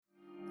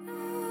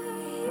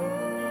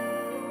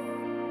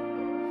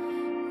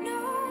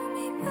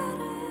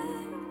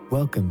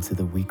Welcome to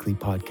the weekly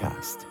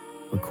podcast,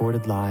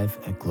 recorded live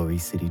at Glory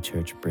City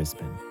Church,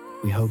 Brisbane.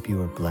 We hope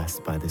you are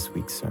blessed by this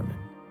week's sermon.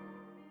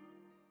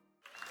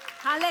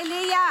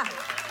 Hallelujah.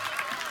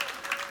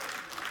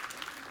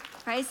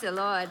 Praise the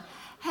Lord.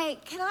 Hey,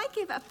 can I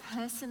give a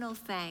personal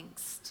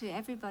thanks to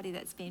everybody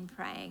that's been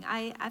praying?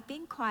 I've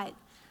been quite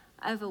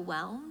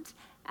overwhelmed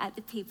at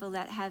the people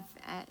that have,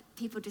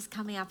 people just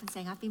coming up and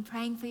saying, I've been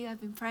praying for you,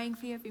 I've been praying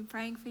for you, I've been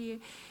praying for you.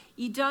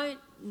 You don't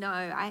know.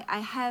 I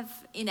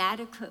have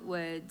inadequate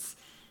words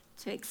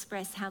to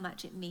express how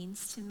much it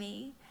means to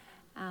me,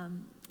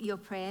 your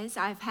prayers.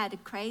 I've had a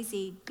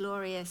crazy,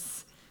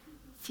 glorious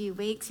few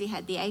weeks. We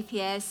had the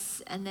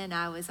APS, and then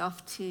I was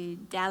off to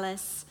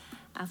Dallas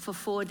for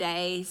 4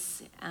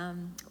 days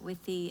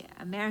with the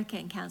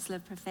American Council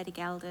of Prophetic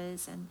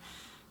Elders, and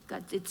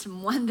God did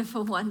some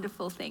wonderful,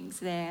 wonderful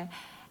things there,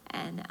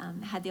 and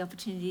had the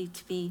opportunity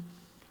to be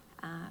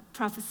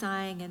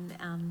prophesying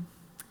and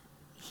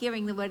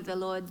hearing the word of the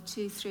Lord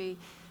too through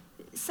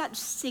such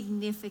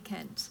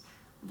significant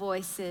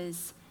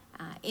voices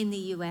in the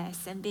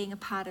US, and being a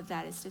part of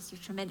that is just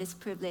a tremendous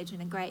privilege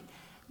and a great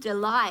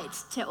delight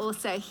to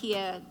also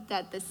hear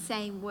that the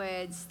same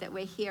words that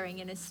we're hearing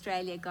in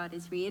Australia, God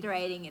is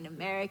reiterating in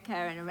America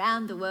and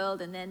around the world,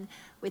 and then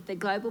with the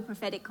global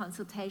prophetic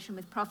consultation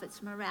with prophets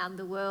from around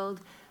the world,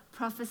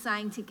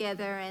 prophesying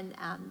together and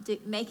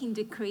making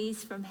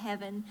decrees from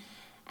heaven.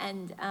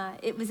 And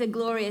it was a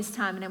glorious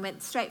time, and I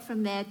went straight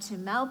from there to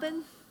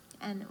Melbourne,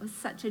 and it was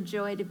such a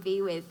joy to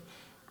be with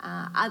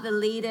other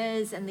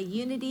leaders, and the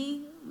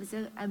unity was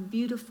a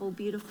beautiful,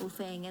 beautiful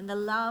thing, and the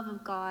love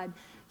of God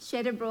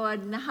shed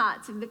abroad in the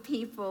hearts of the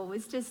people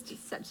was just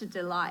such a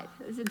delight.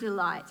 It was a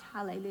delight.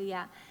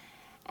 Hallelujah.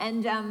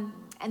 And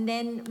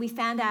then we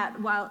found out,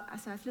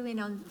 so I flew in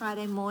on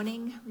Friday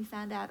morning. We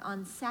found out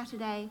on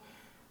Saturday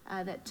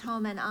that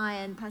Tom and I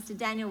and Pastor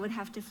Daniel would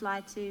have to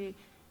fly to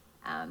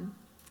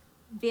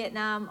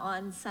Vietnam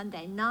on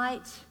Sunday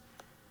night.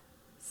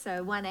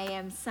 So 1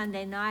 a.m.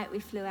 Sunday night, we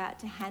flew out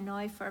to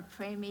Hanoi for a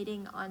prayer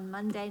meeting on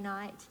Monday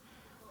night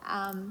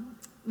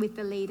with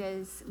the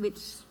leaders, which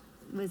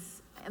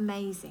was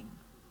amazing.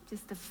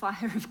 Just the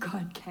fire of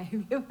God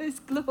came. It was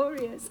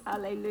glorious.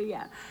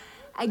 Hallelujah.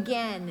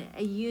 Again,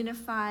 a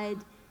unified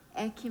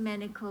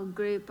ecumenical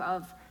group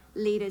of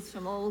leaders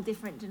from all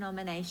different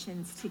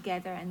denominations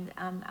together, and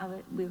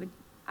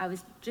I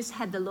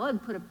had the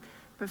Lord put a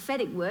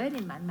prophetic word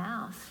in my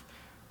mouth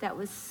that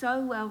was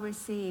so well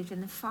received,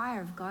 and the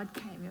fire of God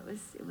came.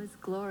 It was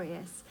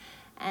glorious,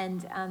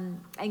 and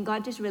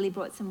God just really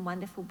brought some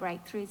wonderful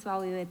breakthroughs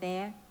while we were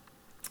there,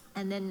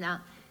 and then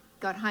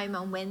got home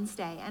on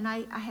Wednesday, and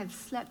I have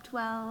slept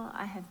well.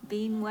 I have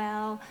been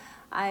well.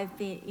 I've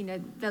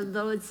been, the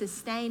Lord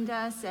sustained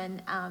us,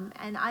 and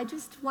I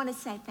just want to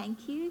say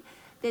thank you.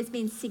 There's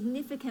been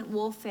significant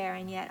warfare,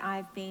 and yet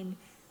I've been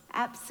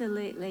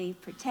absolutely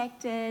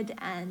protected,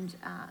 and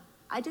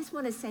I just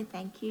want to say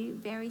thank you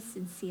very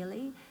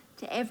sincerely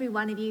to every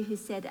one of you who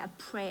said a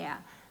prayer,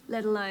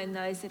 let alone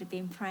those that have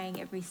been praying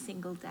every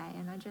single day,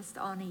 and I just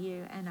honor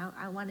you, and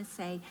I want to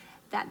say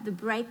that the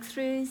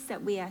breakthroughs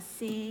that we are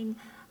seeing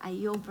are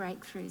your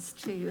breakthroughs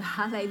too.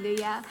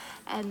 Hallelujah.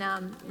 And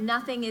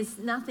nothing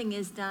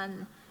is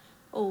done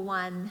or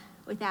won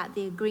without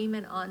the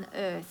agreement on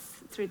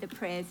earth through the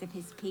prayers of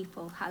his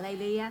people.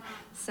 Hallelujah.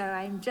 So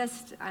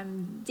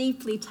I'm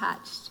deeply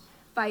touched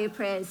by your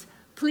prayers.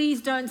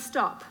 Please don't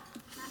stop.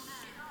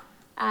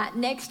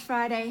 Next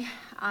Friday,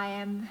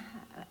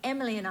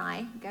 Emily and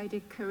I go to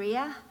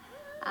Korea,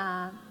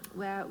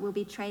 where we'll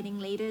be training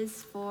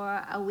leaders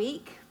for a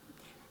week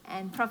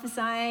and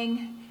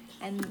prophesying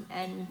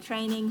and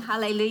training.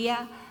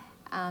 Hallelujah.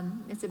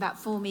 It's about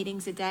 4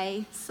 meetings a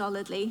day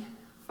solidly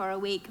for a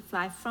week.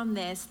 Fly from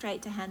there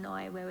straight to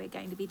Hanoi, where we're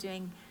going to be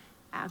doing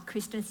our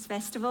Christmas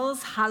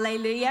festivals.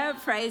 Hallelujah.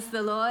 Praise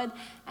the Lord.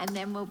 And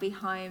then we'll be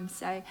home.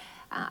 So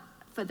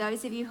for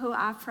those of you who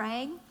are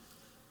praying,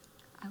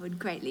 I would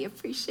greatly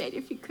appreciate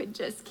if you could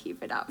just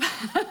keep it up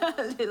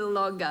a little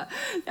longer.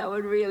 That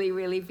would really,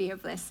 really be a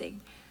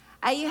blessing.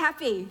 Are you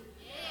happy?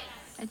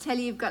 Yes. I tell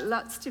you, you've got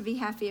lots to be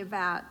happy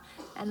about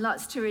and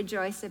lots to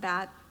rejoice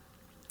about.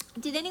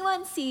 Did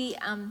anyone see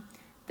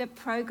the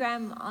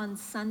program on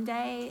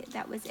Sunday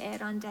that was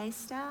aired on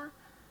Daystar?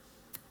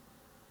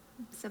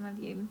 Some of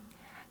you.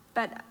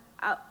 But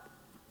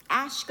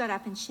Ash got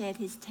up and shared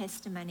his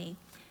testimony,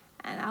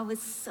 and I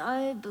was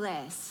so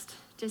blessed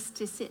just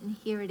to sit and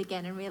hear it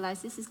again and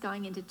realize this is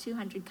going into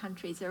 200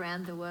 countries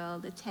around the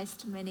world, a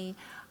testimony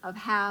of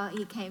how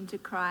he came to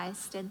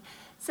Christ. And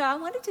so I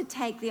wanted to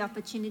take the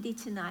opportunity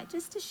tonight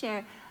just to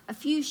share a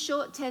few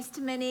short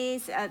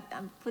testimonies.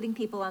 I'm putting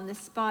people on the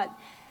spot,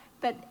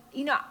 but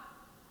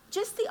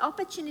just the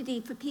opportunity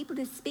for people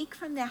to speak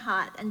from their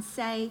heart and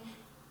say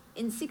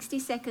in 60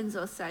 seconds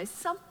or so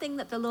something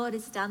that the Lord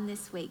has done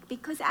this week,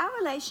 because our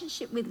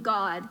relationship with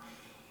God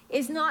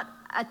is not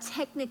a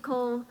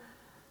technical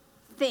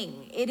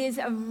thing. It is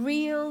a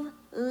real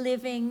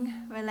living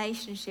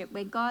relationship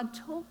where God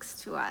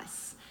talks to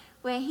us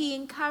where he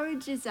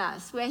encourages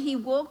us, where he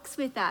walks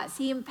with us,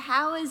 he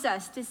empowers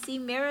us to see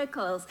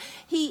miracles.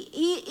 He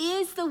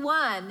is the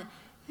one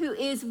who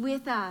is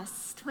with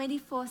us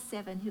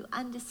 24/7, who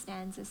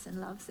understands us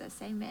and loves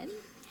us. Amen.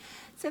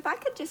 So if I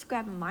could just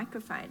grab a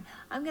microphone,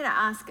 I'm going to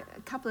ask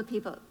a couple of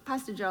people.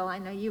 Pastor Joel, I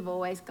know you've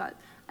always got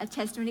a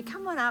testimony.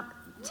 Come on up.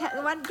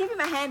 Give him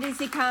a hand as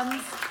he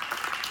comes.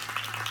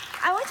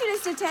 I want you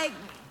just to take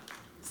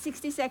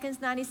 60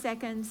 seconds, 90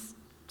 seconds.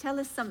 Tell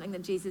us something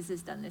that Jesus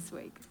has done this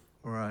week.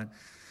 All right.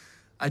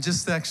 I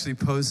just actually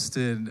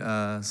posted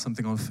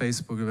something on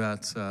Facebook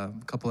about a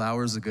couple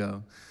hours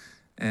ago,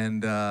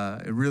 and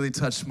it really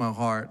touched my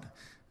heart.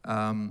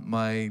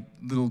 My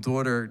little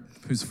daughter,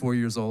 who's 4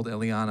 years old,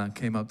 Eliana,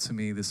 came up to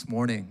me this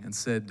morning and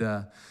said,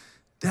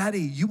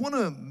 "Daddy, you want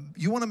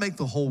to make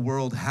the whole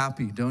world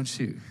happy, don't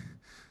you?"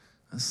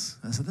 I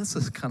said, "That's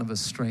a kind of a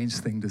strange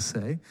thing to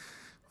say."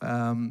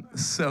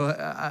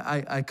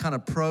 So I kind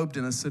of probed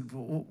and I said,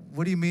 well,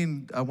 "What do you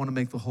mean I want to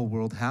make the whole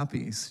world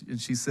happy?" And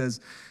she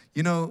says,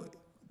 "You know,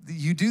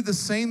 you do the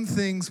same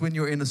things when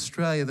you're in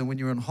Australia than when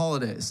you're on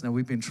holidays." Now,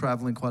 we've been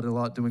traveling quite a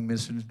lot doing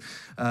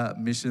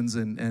missions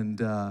and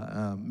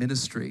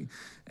ministry.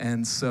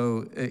 And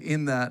so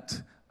in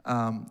that,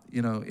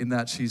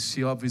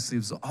 she obviously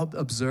has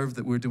observed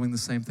that we're doing the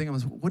same thing. I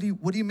was, what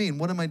do you mean?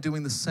 What am I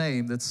doing the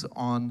same that's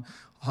on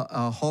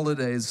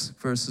holidays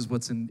versus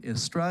what's in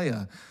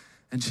Australia?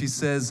 And she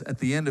says, at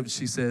the end of it,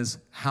 she says,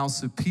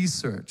 House of Peace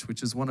Search,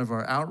 which is one of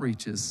our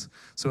outreaches.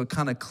 So it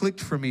kind of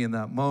clicked for me in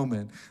that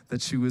moment that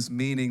she was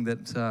meaning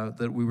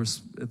that we were,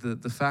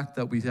 the fact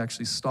that we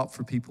actually stopped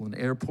for people in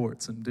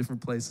airports and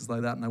different places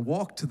like that. And I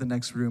walked to the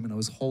next room and I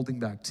was holding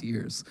back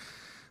tears.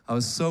 I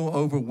was so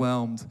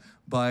overwhelmed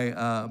by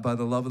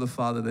the love of the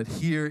Father that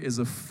here is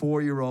a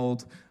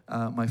 4-year-old,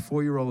 my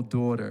 4-year-old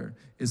daughter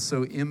is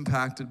so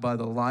impacted by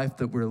the life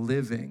that we're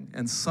living.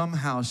 And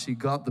somehow she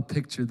got the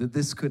picture that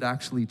this could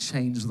actually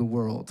change the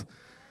world.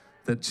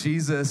 That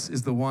Jesus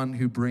is the one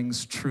who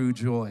brings true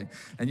joy.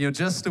 And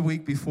just a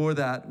week before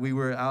that, we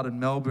were out in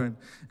Melbourne,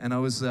 and I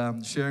was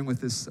sharing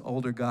with this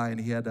older guy, and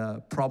he had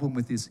a problem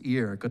with his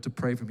ear. I got to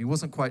pray for him. He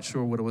wasn't quite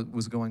sure what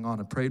was going on.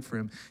 I prayed for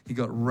him. He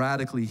got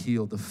radically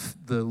healed.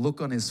 The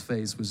look on his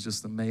face was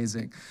just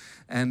amazing.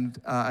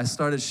 And I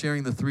started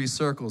sharing the 3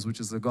 circles, which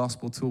is the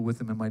gospel tool, with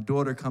him. And my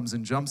daughter comes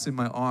and jumps in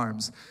my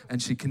arms,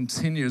 and she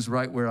continues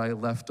right where I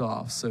left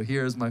off. So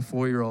here's my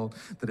 4-year-old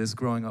that is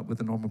growing up with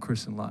a normal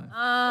Christian life.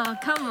 Oh,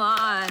 come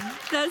on.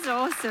 That's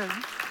awesome.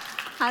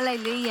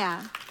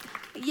 Hallelujah.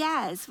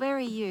 Yaz, where are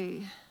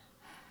you?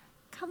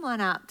 Come on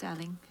up,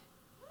 darling.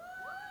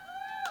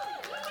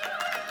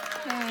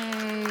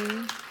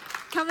 Hey.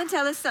 Come and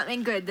tell us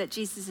something good that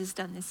Jesus has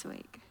done this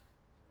week.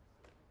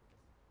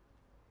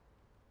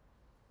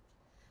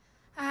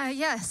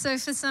 So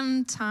for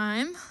some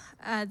time,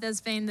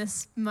 there's been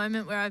this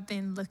moment where I've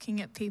been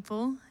looking at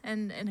people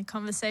and in a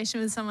conversation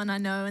with someone I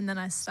know, and then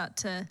I start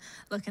to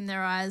look in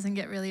their eyes and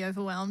get really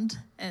overwhelmed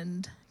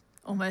and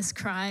almost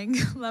crying,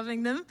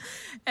 loving them.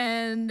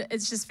 And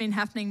it's just been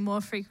happening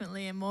more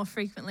frequently and more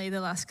frequently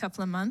the last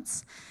couple of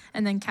months.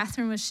 And then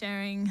Catherine was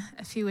sharing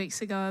a few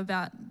weeks ago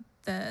about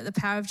the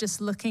power of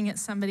just looking at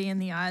somebody in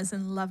the eyes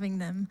and loving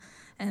them,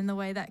 and the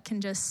way that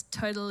can just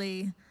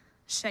totally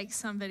shake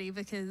somebody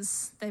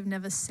because they've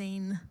never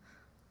seen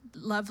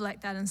love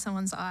like that in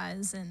someone's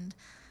eyes. And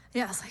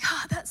I was like,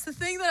 that's the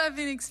thing that I've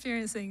been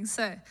experiencing.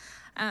 So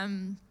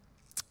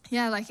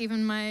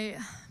even my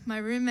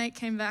roommate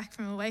came back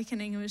from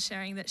Awakening and was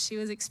sharing that she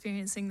was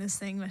experiencing this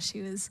thing where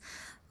she was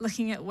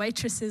looking at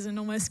waitresses and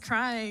almost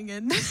crying,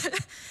 and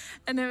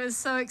and it was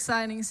so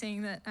exciting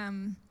seeing that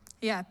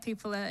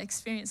people are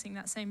experiencing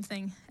that same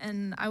thing.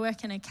 And I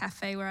work in a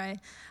cafe where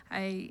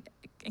I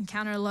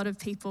encounter a lot of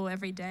people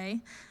every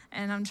day,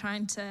 and I'm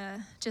trying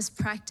to just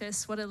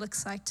practice what it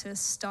looks like to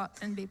stop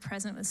and be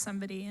present with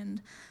somebody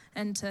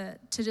and to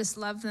just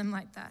love them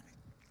like that.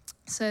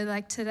 So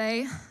like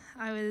today,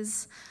 I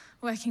was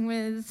working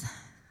with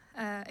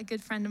a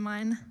good friend of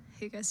mine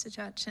who goes to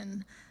church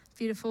and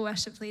beautiful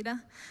worship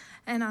leader,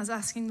 and I was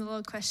asking the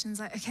Lord questions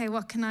like, okay,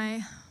 what can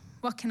I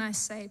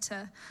say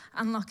to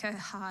unlock her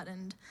heart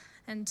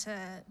and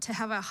to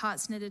have our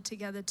hearts knitted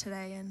together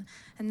today.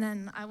 And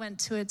then I went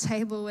to a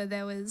table where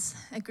there was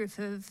a group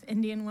of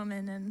Indian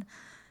women, and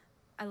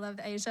I love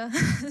Asia,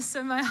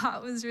 so my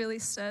heart was really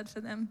stirred for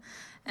them.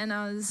 And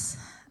I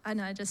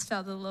just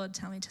felt the Lord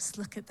tell me, just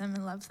look at them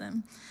and love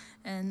them.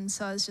 And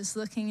so I was just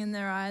looking in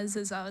their eyes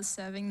as I was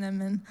serving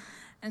them,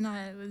 and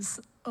I was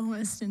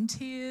almost in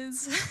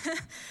tears.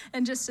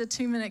 And just a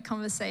 2-minute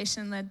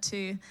conversation led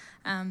to,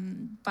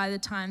 by the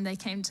time they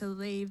came to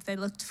leave, they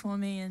looked for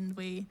me, and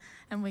we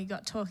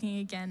got talking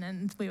again,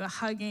 and we were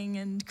hugging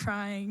and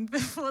crying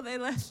before they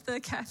left the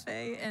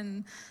cafe.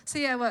 And so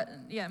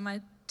my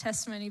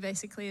testimony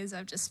basically is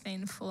I've just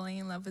been falling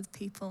in love with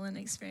people and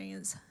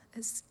experiencing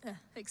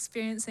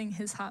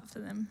his heart for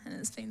them, and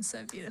it's been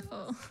so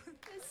beautiful.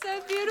 It's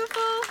so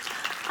beautiful.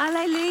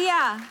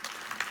 Hallelujah.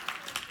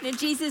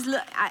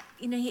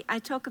 I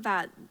talk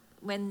about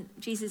when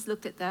Jesus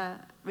looked at the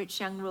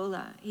rich young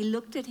ruler, he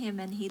looked at him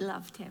and he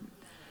loved him.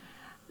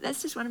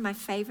 That's just one of my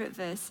favorite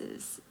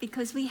verses,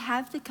 because we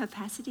have the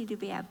capacity to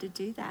be able to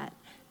do that.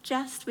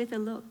 Just with a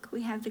look,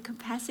 we have the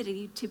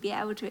capacity to be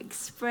able to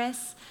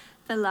express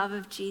the love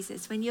of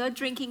Jesus. When you're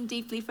drinking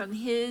deeply from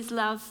his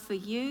love for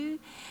you,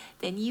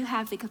 then you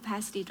have the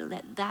capacity to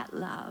let that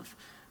love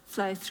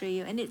flow through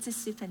you. And it's a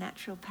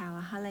supernatural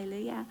power.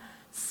 Hallelujah.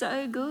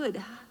 So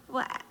good.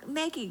 Well,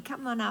 Maggie,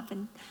 come on up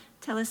and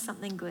tell us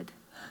something good.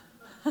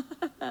 Give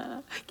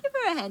her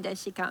a hand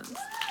as she comes.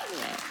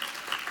 Yeah.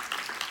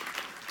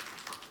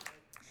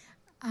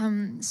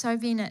 So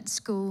I've been at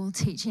school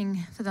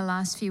teaching for the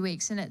last few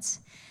weeks, and it's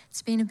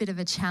been a bit of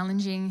a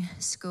challenging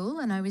school.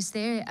 And I was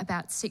there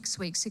about 6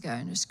 weeks ago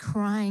and was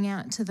crying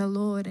out to the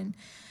Lord and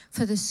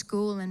for the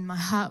school, and my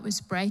heart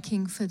was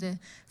breaking for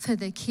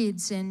the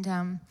kids.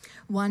 And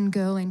one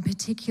girl in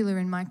particular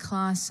in my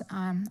class,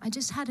 I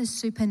just had a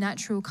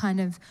supernatural kind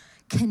of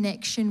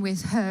connection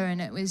with her,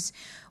 and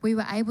we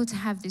were able to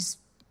have this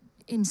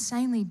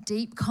insanely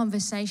deep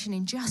conversation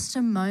in just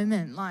a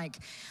moment. Like,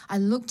 I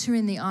looked her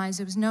in the eyes.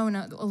 There was no one,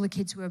 all the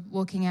kids were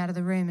walking out of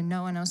the room and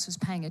no one else was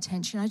paying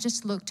attention. I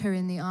just looked her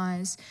in the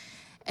eyes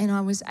and I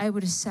was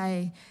able to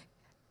say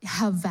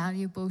how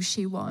valuable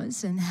she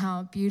was and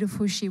how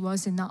beautiful she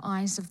was in the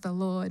eyes of the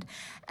Lord.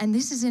 And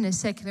this is in a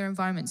secular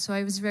environment, so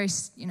I was very,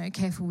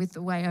 careful with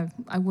the way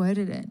I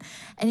worded it.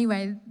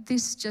 Anyway,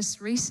 this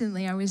just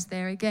recently, I was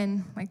there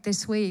again, like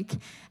this week,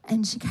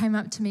 and she came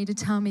up to me to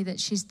tell me that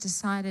she's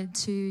decided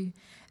to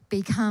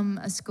become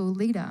a school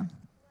leader,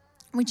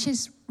 which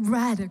is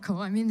radical.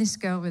 I mean, this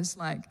girl was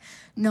like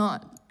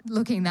not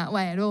looking that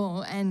way at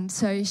all. And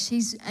so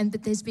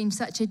but there's been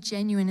such a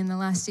genuine, in the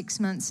last 6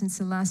 months since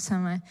the last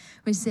time I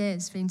was there,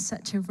 it's been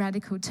such a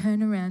radical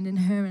turnaround in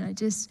her. And I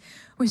just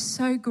was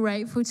so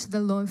grateful to the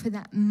Lord for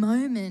that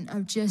moment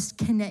of just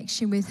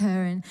connection with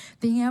her and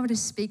being able to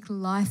speak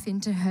life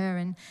into her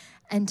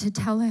and to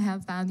tell her how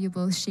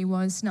valuable she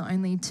was, not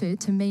only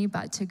to me,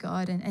 but to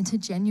God, and to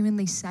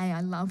genuinely say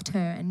I loved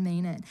her and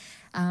mean it.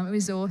 It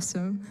was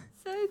awesome.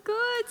 So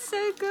good,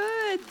 so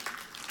good.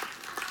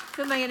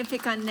 Who am I going to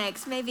pick on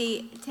next?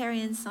 Maybe Terry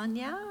and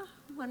Sonia?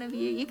 One of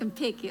you? You can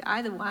pick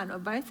either one or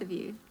both of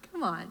you.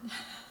 Come on.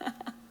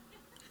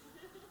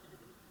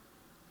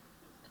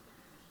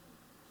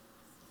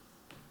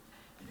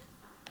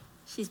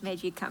 She's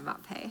made you come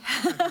up, hey?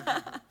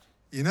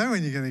 You know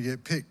when you're going to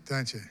get picked,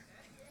 don't you?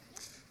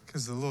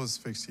 Because the Lord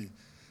speaks to you.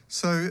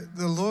 So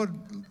the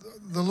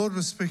Lord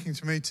was speaking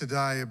to me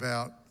today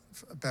about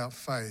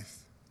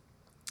faith.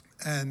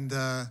 And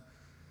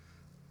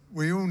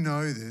we all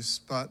know this,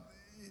 but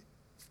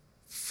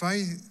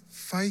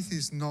faith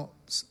is not,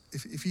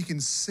 if you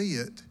can see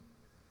it,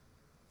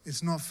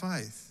 it's not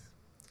faith.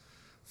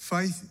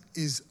 Faith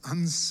is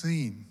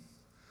unseen.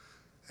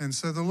 And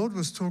so the Lord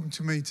was talking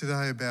to me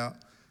today about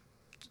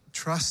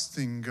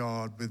trusting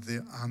God with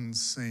the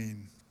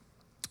unseen.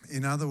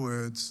 In other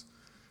words,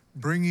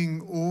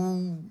 bringing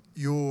all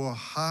your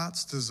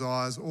heart's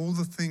desires, all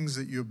the things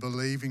that you're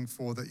believing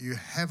for that you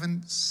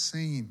haven't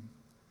seen,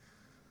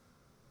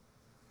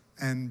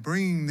 and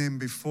bringing them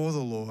before the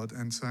Lord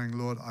and saying,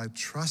 Lord, I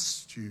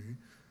trust you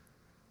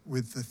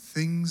with the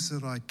things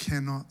that I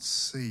cannot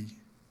see.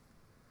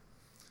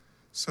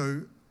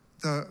 So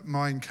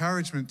my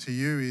encouragement to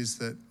you is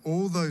that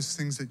all those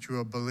things that you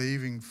are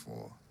believing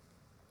for,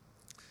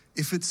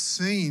 if it's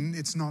seen,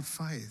 it's not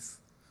faith.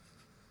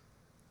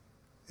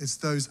 It's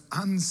those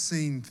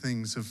unseen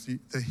things of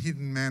the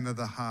hidden man of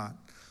the heart,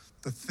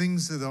 the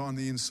things that are on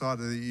the inside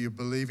of you, you're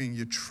believing,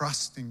 you're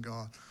trusting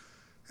God.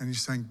 And you're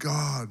saying,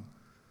 God,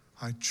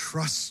 I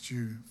trust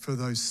you for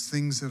those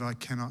things that I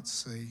cannot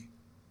see.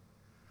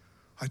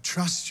 I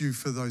trust you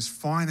for those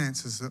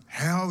finances.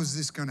 How is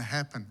this going to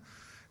happen?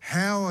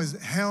 How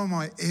am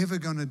I ever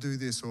going to do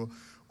this?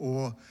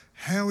 Or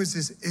how is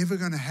this ever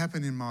going to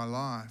happen in my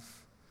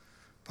life?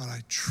 But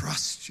I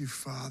trust you,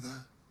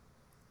 Father,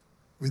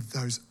 with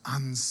those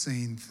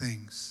unseen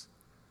things.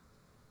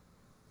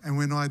 And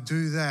when I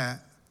do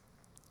that,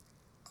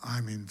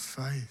 I'm in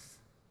faith.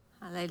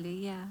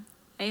 Hallelujah.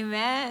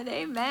 Amen,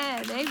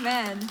 amen,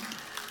 amen.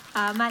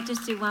 I might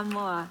just do one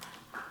more.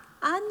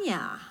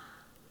 Anya,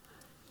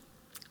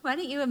 why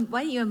don't you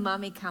and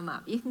Mummy come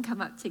up? You can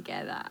come up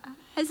together.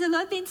 Has the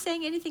Lord been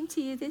saying anything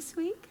to you this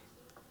week?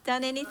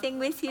 Done anything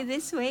with you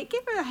this week?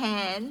 Give her a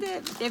hand.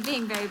 They're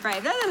being very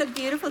brave. They look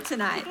beautiful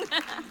tonight.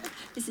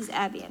 This is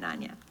Abby and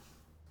Anya.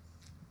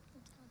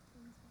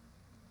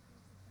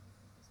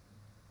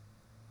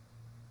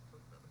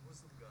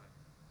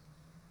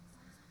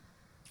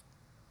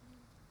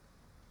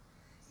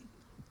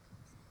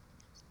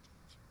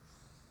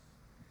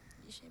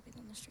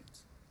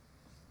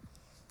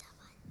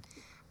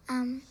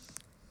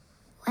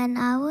 When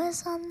I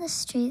was on the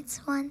streets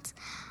once,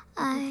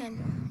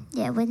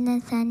 with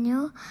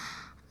Nathaniel,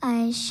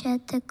 I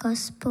shared the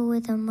gospel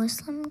with a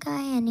Muslim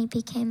guy, and he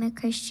became a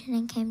Christian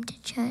and came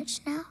to church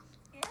now.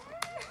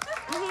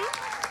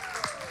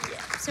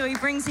 Yeah. So he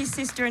brings his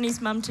sister and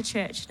his mum to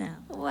church now.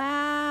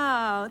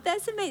 Wow,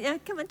 that's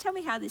amazing. Come on, tell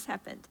me how this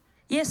happened.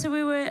 Yeah, so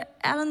we were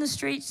out on the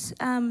streets.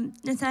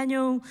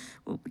 Nathaniel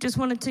just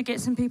wanted to get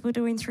some people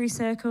doing 3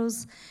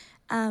 circles.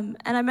 And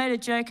I made a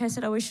joke. I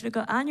said, we should have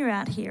got Anya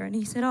out here. And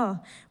he said,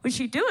 would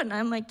she do it? And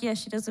I'm like, yeah,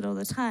 she does it all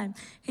the time.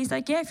 He's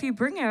like, yeah, if you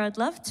bring her, I'd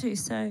love to.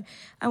 So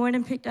I went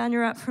and picked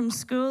Anya up from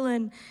school,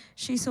 and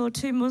she saw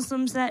 2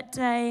 Muslims that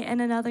day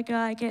and another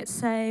guy get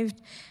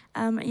saved.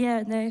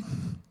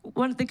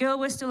 The girl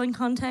we're still in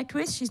contact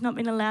with, she's not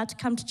been allowed to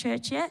come to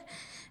church yet.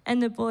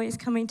 And the boy is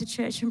coming to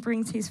church and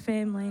brings his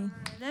family.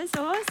 That's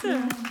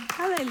awesome.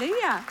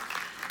 Hallelujah.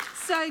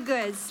 So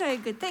good, so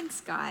good.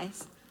 Thanks,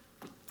 guys.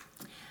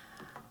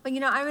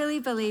 Well, I really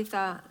believe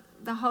that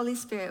the Holy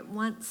Spirit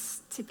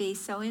wants to be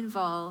so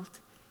involved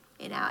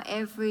in our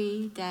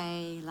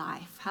everyday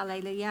life.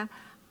 Hallelujah.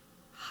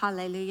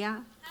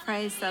 Hallelujah.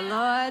 Praise the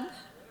Lord.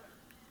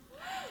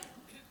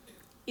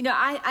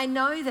 I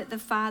know that the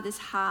Father's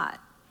heart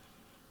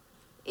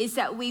is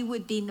that we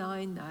would be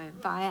known, though,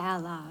 by our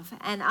love.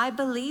 And I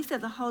believe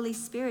that the Holy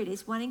Spirit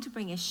is wanting to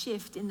bring a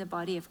shift in the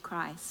body of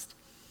Christ.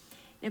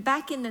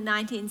 Back in the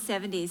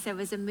 1970s, there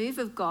was a move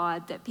of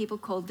God that people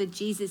called the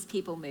Jesus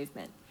People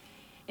movement.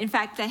 In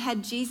fact, they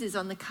had Jesus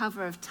on the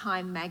cover of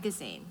Time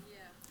magazine.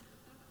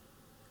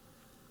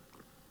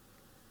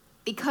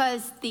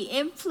 Because the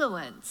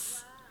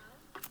influence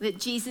that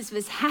Jesus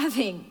was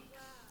having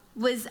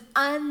was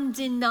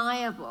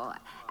undeniable,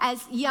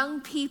 as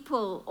young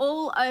people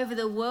all over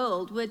the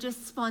world were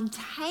just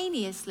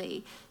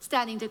spontaneously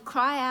starting to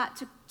cry out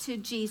to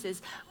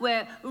Jesus.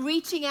 We're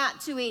reaching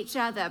out to each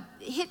other.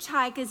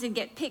 Hitchhikers would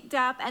get picked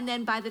up, and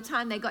then by the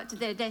time they got to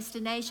their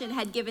destination,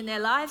 had given their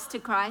lives to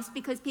Christ,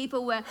 because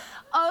people were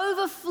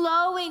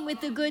overflowing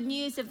with the good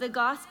news of the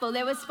gospel.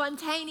 There were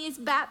spontaneous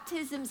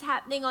baptisms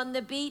happening on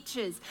the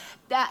beaches.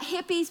 The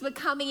hippies were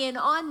coming in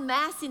en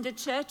masse into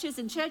churches,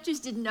 and churches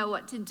didn't know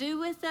what to do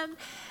with them,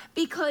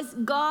 because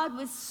God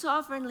was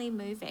sovereignly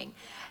moving.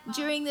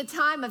 During the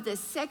time of the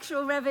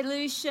sexual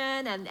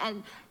revolution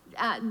and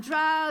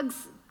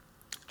drugs,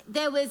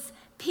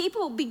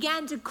 people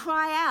began to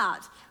cry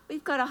out.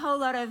 We've got a whole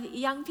lot of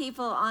young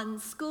people on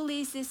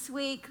schoolies this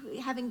week,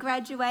 having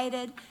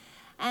graduated,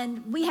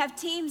 and we have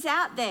teams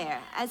out there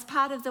as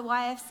part of the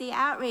YFC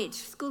outreach,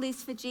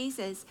 Schoolies for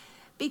Jesus,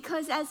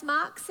 because as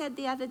Mark said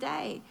the other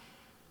day,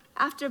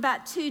 after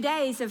about 2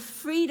 days of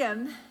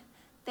freedom,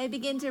 they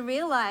begin to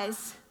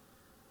realize,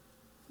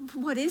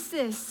 what is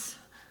this?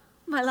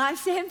 My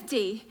life's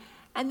empty.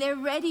 And they're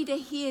ready to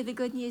hear the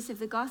good news of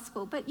the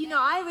gospel. But,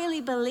 I really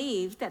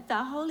believe that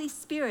the Holy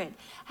Spirit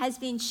has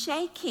been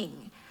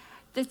shaking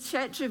the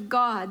Church of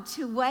God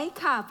to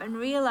wake up and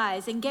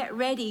realize and get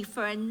ready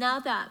for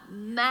another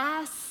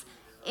mass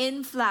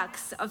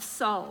influx of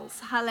souls.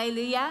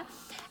 Hallelujah.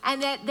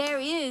 And that there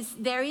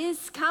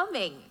is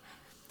coming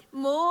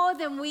more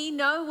than we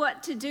know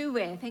what to do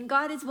with. And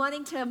God is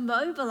wanting to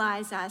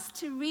mobilize us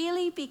to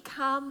really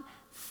become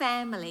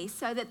family,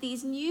 so that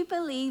these new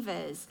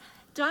believers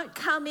don't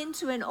come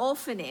into an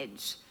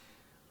orphanage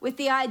with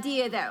the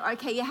idea that,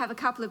 okay, you have a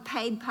couple of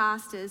paid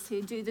pastors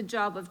who do the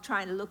job of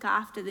trying to look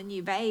after the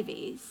new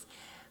babies,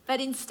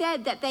 but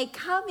instead that they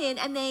come in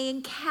and they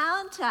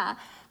encounter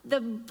the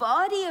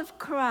body of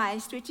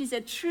Christ, which is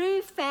a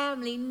true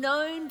family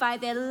known by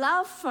their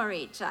love for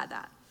each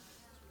other.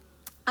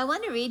 I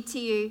want to read to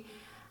you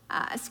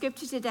a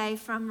scripture today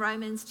from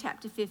Romans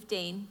chapter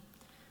 15.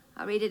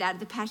 I'll read it out of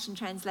the Passion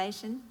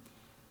Translation.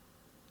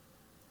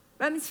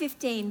 Romans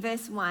 15,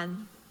 verse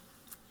 1.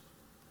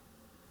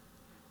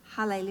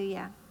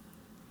 Hallelujah.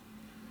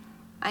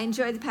 I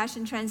enjoy the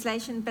Passion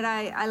Translation, but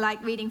I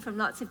like reading from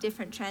lots of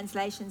different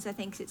translations. I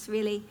think it's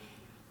really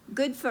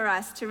good for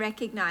us to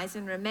recognize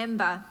and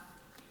remember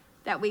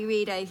that we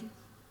read an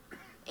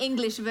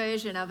English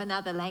version of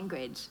another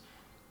language,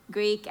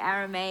 Greek,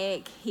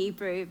 Aramaic,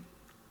 Hebrew,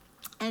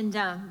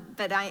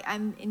 but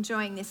I'm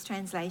enjoying this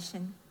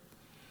translation.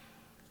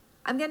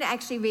 I'm going to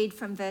actually read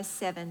from verse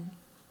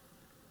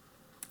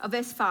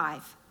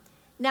 5.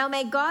 Now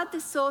may God, the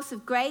source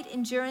of great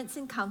endurance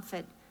and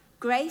comfort,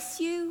 grace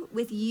you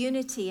with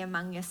unity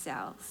among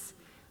yourselves,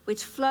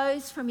 which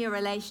flows from your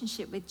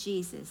relationship with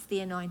Jesus, the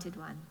Anointed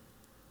One.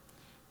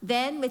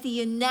 Then, with a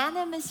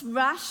unanimous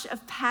rush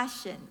of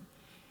passion,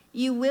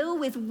 you will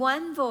with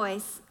one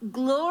voice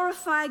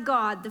glorify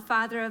God, the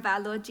Father of our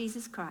Lord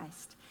Jesus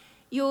Christ.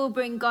 You will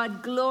bring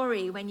God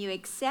glory when you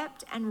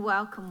accept and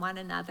welcome one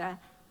another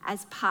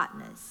as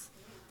partners,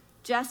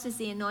 just as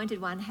the Anointed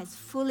One has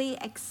fully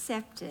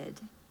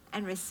accepted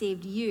and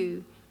received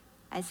you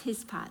as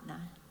his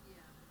partner.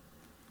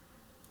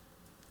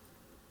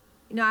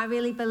 I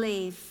really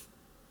believe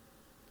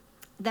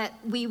that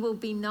we will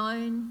be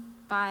known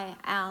by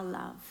our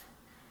love,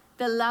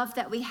 the love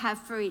that we have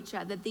for each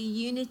other, the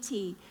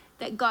unity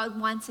that God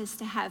wants us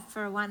to have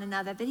for one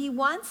another, that he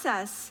wants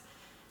us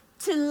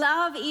to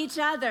love each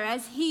other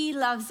as he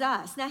loves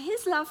us. Now,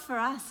 his love for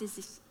us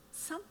is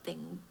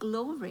something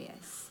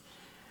glorious.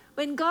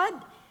 When God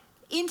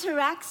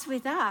interacts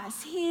with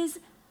us, he is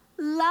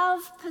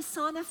love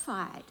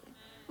personified.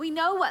 We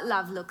know what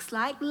love looks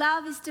like.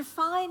 Love is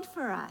defined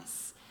for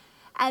us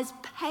as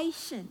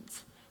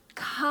patient,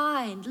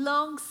 kind,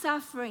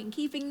 long-suffering,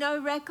 keeping no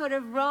record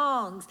of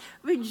wrongs,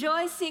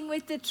 rejoicing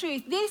with the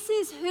truth. This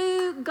is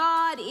who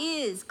God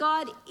is.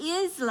 God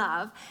is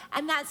love,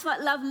 and that's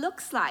what love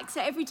looks like.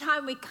 So every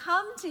time we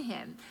come to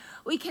him,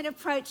 we can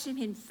approach him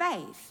in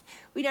faith.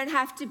 We don't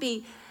have to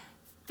be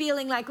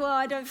feeling like, well,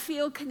 I don't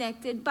feel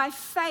connected. By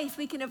faith,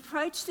 we can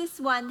approach this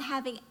one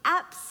having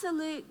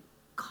absolute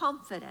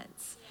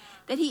confidence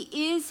that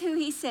he is who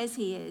he says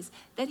he is,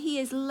 that he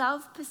is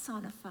love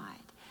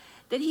personified,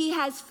 that he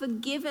has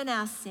forgiven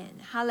our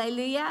sin.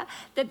 Hallelujah.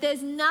 That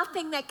there's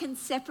nothing that can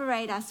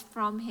separate us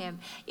from him.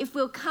 If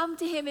we'll come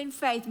to him in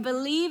faith,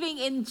 believing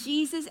in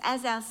Jesus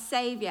as our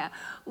Savior,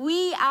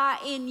 we are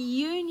in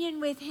union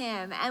with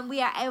him and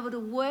we are able to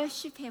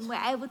worship him.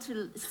 We're able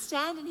to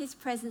stand in his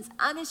presence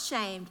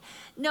unashamed,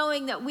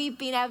 knowing that we've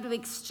been able to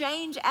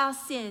exchange our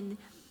sin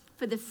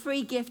for the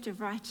free gift of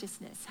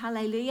righteousness.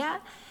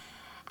 Hallelujah.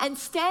 And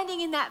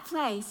standing in that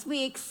place,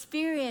 we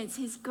experience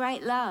his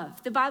great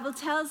love. The Bible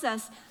tells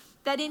us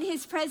that in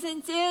his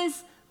presence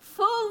is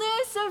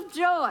fullness of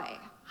joy.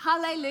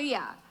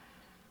 Hallelujah.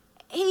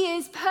 He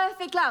is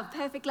perfect love.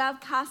 Perfect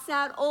love casts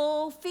out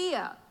all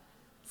fear.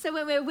 So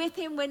when we're with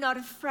him, we're not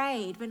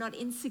afraid. We're not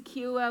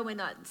insecure. We're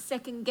not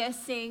second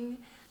guessing.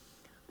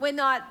 We're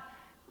not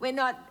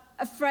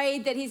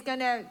afraid that he's going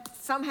to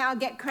somehow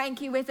get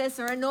cranky with us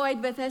or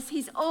annoyed with us.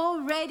 He's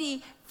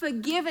already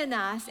forgiven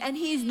us, and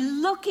he's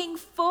looking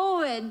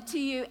forward to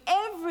you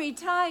every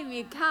time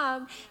you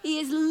come. He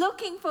is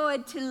looking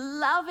forward to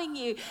loving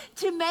you,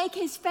 to make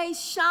his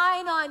face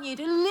shine on you,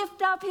 to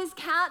lift up his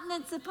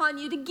countenance upon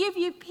you, to give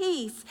you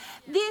peace.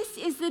 This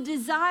is the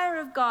desire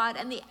of God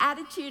and the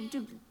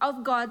attitude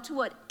of God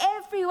toward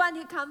everyone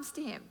who comes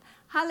to him.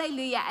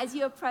 Hallelujah, as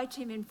you approach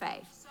him in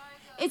faith.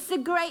 It's the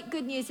great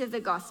good news of the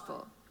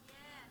gospel.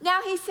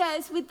 Now he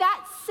says, with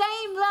that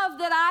same love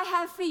that I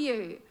have for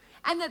you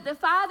and that the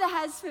Father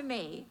has for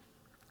me,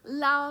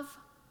 love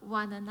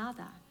one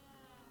another.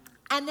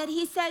 And that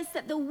he says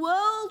that the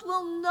world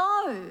will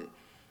know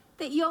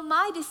that you're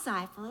my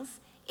disciples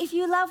if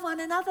you love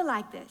one another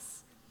like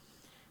this.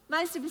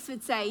 Most of us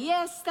would say,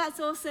 yes, that's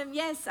awesome.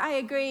 Yes, I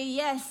agree.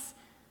 Yes.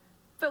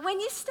 But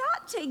when you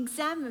start to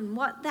examine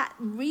what that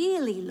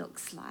really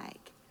looks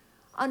like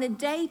on a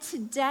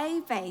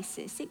day-to-day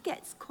basis, it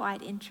gets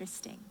quite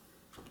interesting.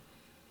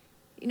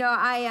 You know,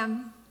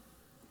 I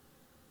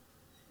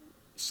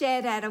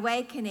shared at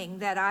Awakening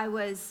that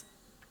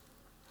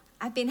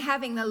I've been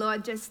having the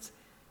Lord just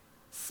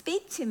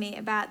speak to me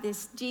about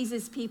this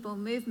Jesus People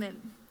movement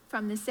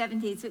from the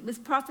 70s. It was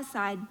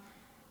prophesied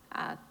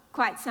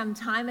quite some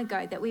time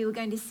ago that we were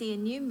going to see a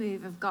new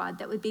move of God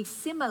that would be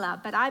similar,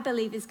 but I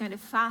believe is going to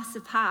far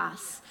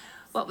surpass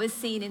what was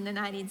seen in the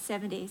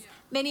 1970s.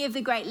 Many of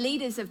the great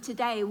leaders of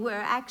today were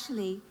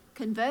actually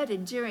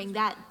converted during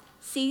that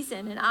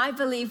season, and I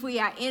believe we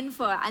are in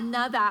for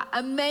another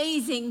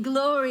amazing,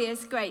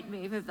 glorious, great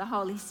move of the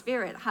Holy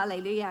Spirit.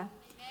 Hallelujah.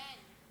 Amen.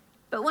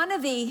 But one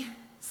of the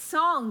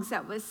songs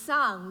that was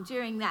sung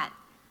during that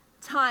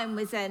time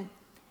was a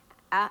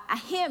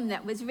hymn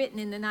that was written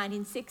in the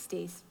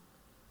 1960s.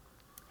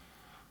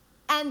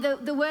 And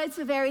the words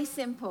were very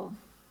simple.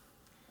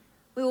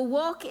 We will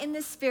walk in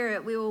the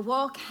Spirit, we will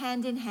walk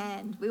hand in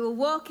hand. We will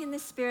walk in the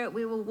Spirit,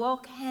 we will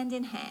walk hand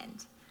in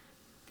hand.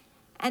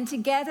 And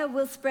together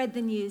we'll spread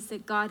the news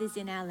that God is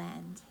in our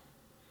land.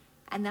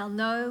 And they'll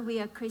know we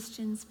are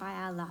Christians by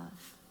our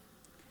love.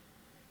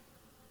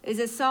 There's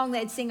a song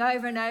they'd sing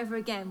over and over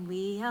again.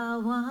 We are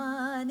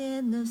one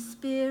in the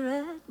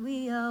Spirit.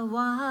 We are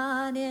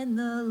one in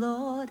the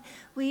Lord.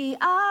 We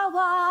are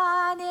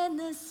one in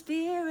the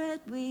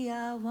Spirit. We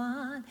are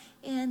one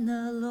in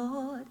the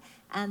Lord.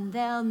 And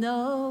they'll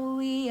know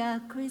we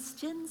are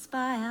Christians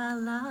by our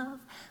love,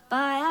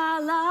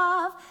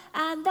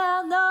 and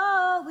they'll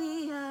know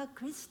we are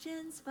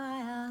Christians by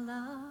our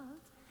love.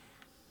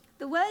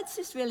 The words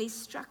just really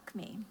struck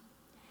me.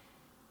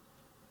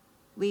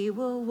 We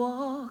will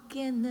walk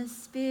in the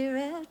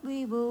Spirit,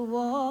 we will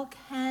walk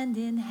hand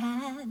in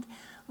hand.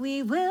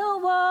 We will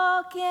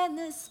walk in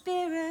the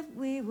Spirit,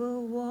 we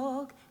will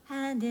walk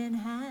hand in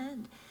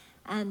hand.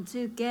 And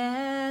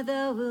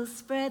together we'll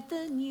spread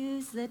the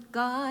news that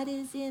God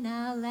is in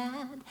our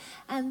land.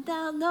 And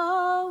they'll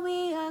know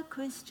we are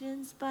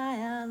Christians by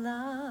our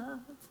love.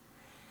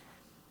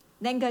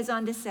 Then goes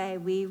on to say,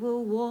 we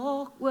will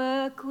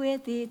work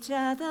with each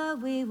other.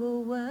 We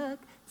will work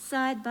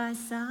side by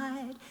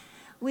side.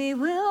 We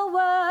will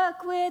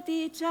work with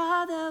each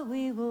other.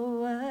 We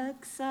will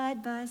work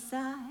side by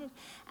side.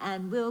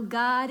 And we'll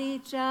guard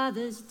each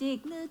other's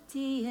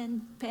dignity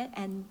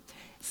and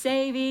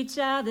save each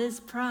other's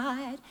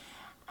pride,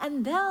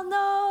 and they'll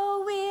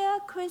know we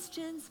are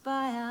Christians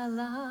by our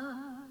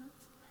love.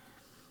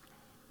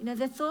 You know,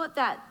 the thought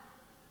that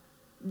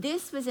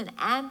this was an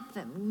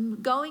anthem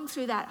going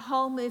through that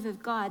whole move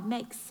of God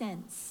makes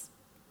sense.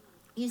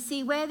 You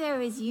see, where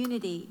there is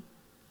unity,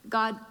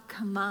 God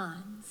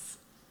commands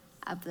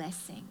a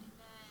blessing.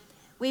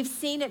 We've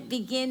seen it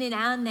begin in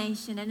our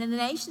nation, and in the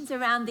nations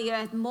around the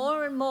earth,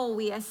 more and more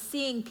we are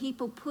seeing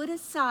people put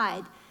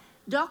aside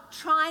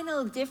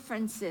doctrinal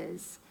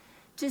differences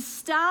to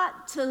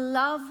start to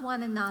love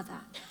one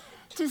another,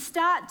 to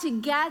start to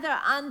gather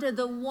under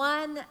the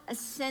one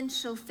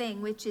essential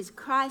thing, which is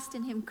Christ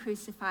and him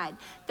crucified,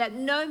 that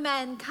no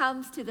man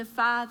comes to the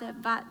Father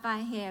but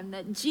by him,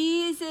 that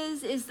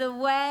Jesus is the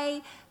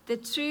way, the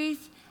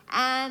truth,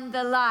 and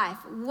the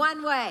life.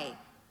 One way,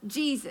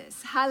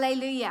 Jesus.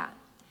 Hallelujah.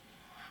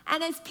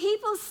 And as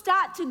people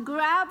start to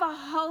grab a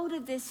hold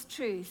of this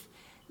truth,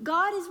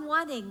 God is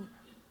wanting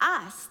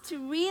us to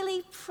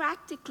really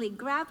practically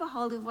grab a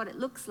hold of what it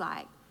looks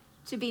like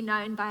to be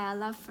known by our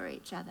love for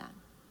each other.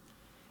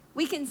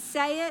 We can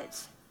say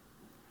it,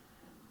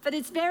 but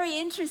it's very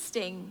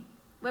interesting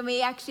when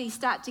we actually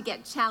start to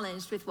get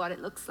challenged with what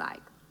it looks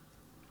like.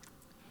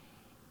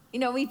 You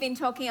know, we've been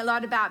talking a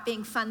lot about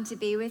being fun to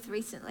be with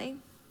recently.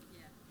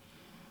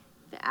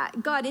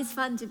 God is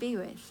fun to be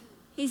with.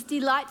 He's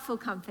delightful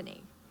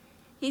company.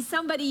 He's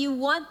somebody you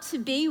want to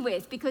be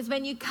with, because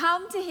when you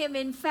come to him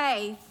in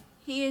faith,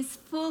 he is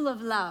full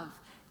of love.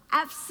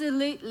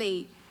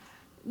 Absolutely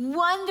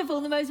wonderful,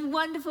 the most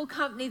wonderful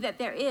company that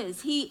there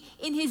is.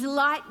 In his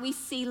light, we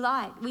see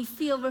light. We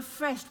feel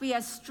refreshed. We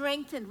are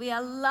strengthened. We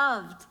are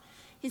loved.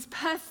 His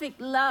perfect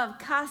love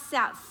casts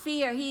out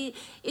fear. He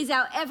is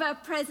our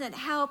ever-present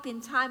help in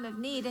time of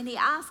need, and he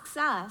asks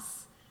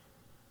us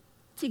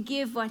to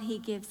give what he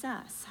gives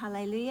us.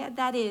 Hallelujah.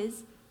 That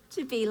is,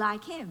 to be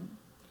like him.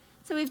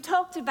 So we've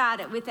talked about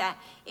it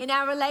in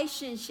our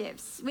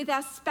relationships, with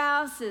our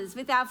spouses,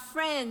 with our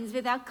friends,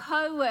 with our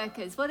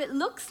co-workers, what it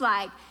looks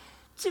like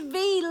to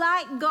be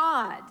like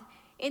God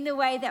in the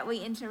way that we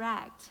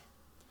interact.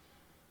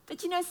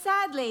 But you know,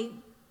 sadly,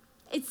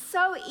 it's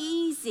so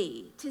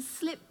easy to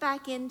slip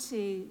back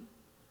into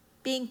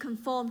being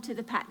conformed to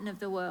the pattern of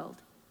the world,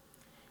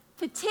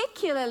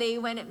 particularly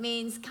when it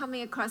means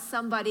coming across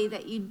somebody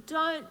that you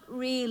don't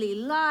really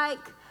like,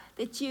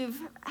 that you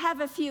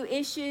have a few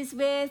issues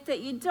with, that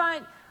you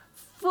don't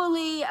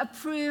fully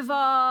approve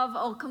of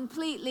or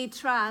completely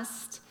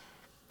trust.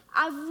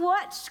 I've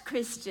watched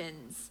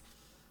Christians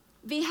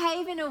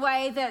behave in a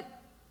way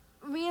that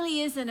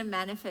really isn't a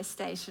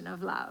manifestation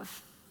of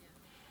love,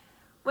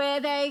 where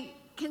they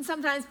can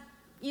sometimes,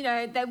 you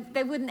know,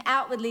 they wouldn't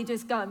outwardly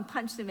just go and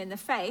punch them in the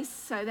face,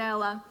 so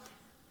they'll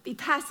be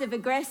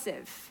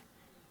passive-aggressive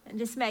and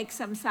just make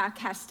some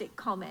sarcastic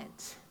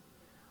comment,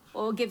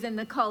 or give them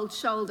the cold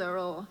shoulder,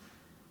 or,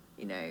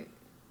 you know,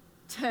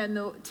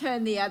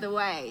 turn the other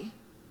way,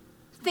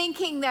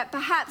 thinking that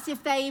perhaps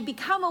if they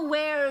become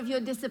aware of your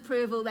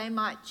disapproval, they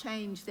might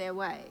change their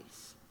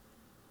ways.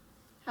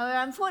 However,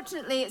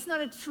 unfortunately, it's not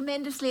a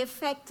tremendously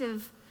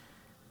effective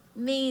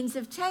means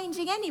of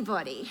changing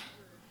anybody.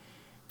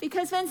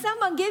 Because when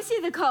someone gives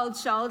you the cold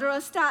shoulder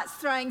or starts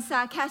throwing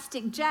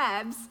sarcastic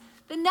jabs,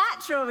 the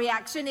natural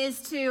reaction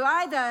is to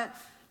either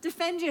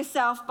defend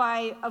yourself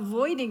by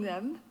avoiding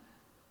them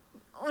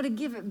or to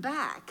give it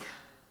back.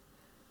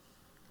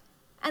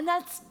 And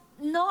that's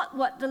not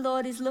what the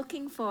Lord is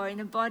looking for in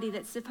a body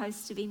that's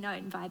supposed to be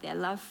known by their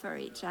love for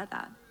each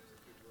other.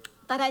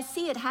 But I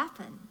see it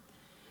happen.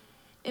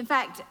 In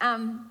fact,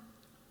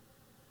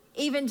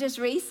 even just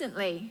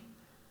recently,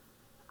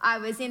 I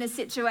was in a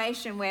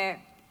situation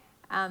where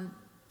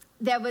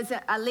there was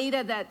a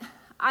leader that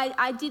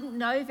I didn't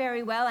know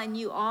very well, I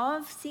knew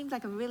of, seemed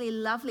like a really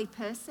lovely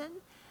person,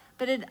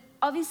 but had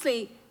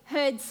obviously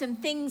heard some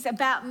things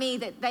about me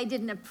that they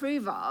didn't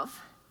approve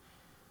of,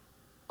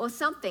 or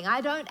something.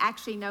 I don't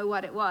actually know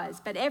what it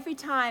was, but every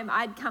time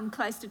I'd come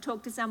close to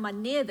talk to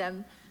someone near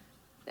them,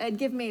 they'd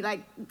give me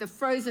like the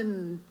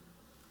frozen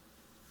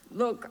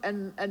look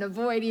and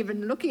avoid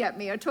even looking at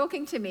me or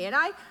talking to me. And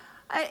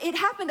it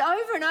happened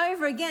over and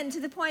over again, to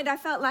the point I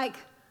felt like,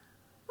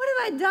 what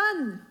have I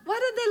done? Why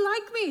don't they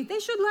like me? They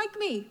should like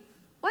me.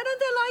 Why don't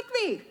they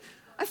like me?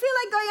 I feel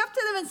like going up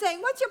to them and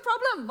saying, what's your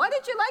problem? Why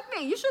don't you like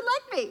me? You should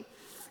like me.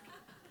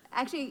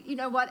 Actually, you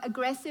know what?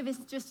 Aggressive is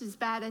just as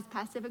bad as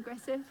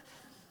passive-aggressive.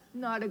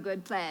 Not a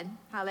good plan.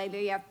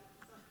 Hallelujah.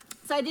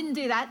 So I didn't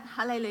do that.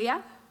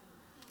 Hallelujah.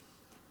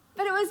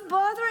 But it was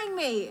bothering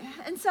me.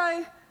 And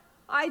so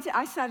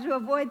I started to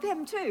avoid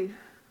them too.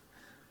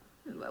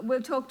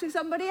 We'll talk to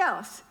somebody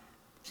else.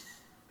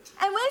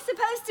 And we're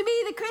supposed to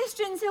be the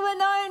Christians who are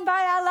known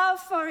by our love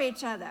for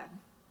each other.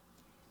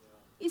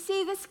 You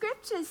see, the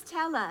scriptures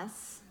tell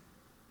us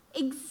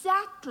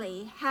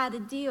exactly how to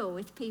deal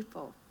with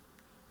people.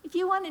 If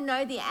you want to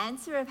know the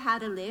answer of how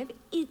to live,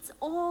 it's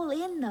all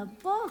in the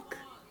book.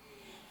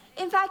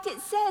 In fact, it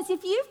says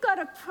if you've got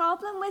a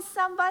problem with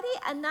somebody,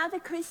 another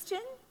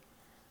Christian,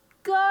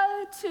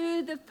 go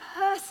to the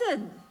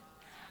person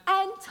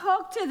and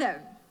talk to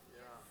them.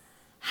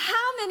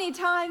 How many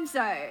times,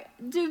 though,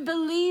 do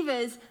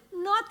believers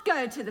not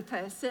go to the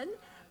person,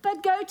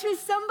 but go to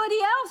somebody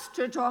else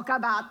to talk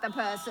about the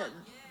person?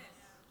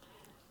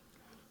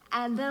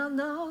 And they'll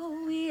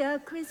know we are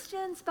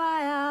Christians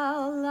by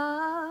our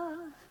love.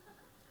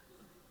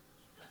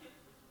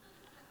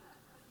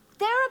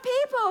 There are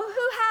people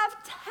who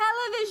have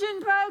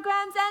television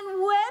programs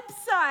and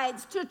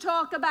websites to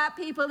talk about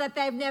people that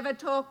they've never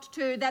talked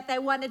to, that they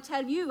want to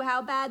tell you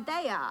how bad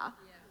they are.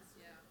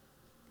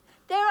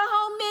 There are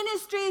whole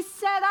ministries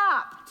set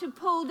up to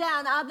pull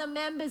down other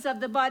members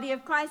of the body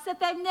of Christ that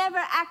they've never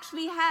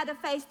actually had a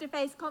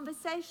face-to-face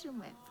conversation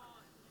with.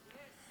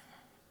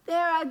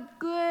 There are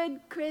good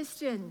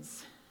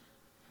Christians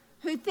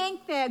who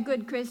think they're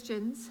good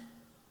Christians,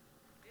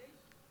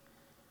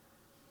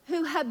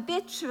 who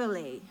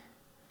habitually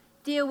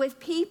deal with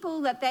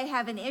people that they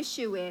have an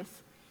issue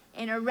with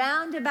in a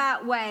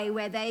roundabout way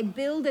where they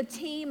build a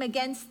team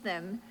against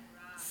them,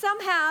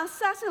 somehow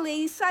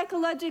subtly,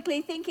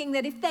 psychologically thinking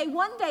that if they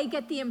one day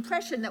get the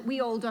impression that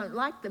we all don't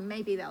like them,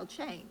 maybe they'll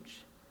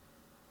change.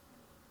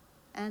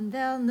 And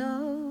they'll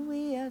know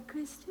we are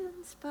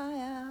Christians by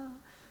our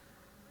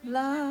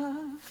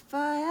love,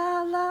 by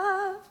our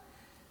love.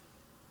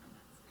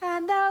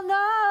 And they'll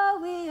know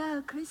we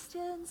are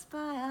Christians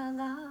by our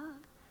love.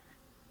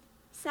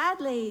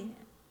 Sadly,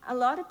 a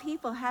lot of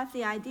people have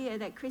the idea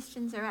that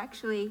Christians are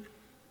actually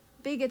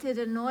bigoted,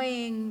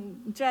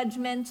 annoying,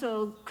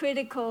 judgmental,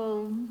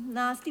 critical,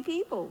 nasty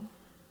people.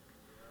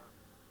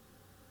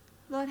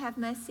 Lord, have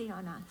mercy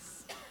on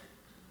us.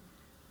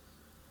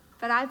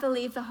 But I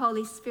believe the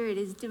Holy Spirit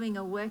is doing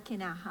a work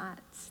in our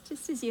hearts,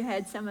 just as you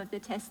heard some of the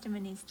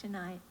testimonies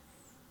tonight,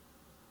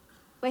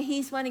 where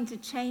He's wanting to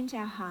change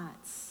our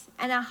hearts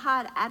and our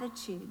heart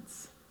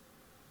attitudes.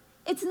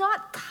 It's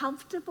not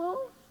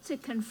comfortable to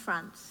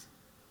confront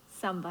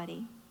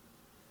somebody.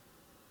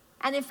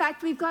 And in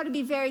fact, we've got to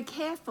be very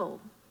careful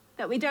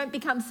that we don't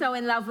become so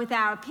in love with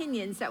our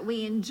opinions that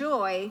we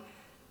enjoy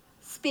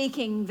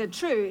speaking the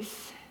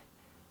truth.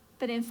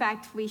 But in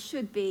fact, we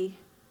should be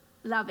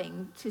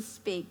loving to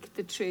speak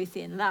the truth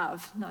in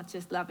love, not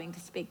just loving to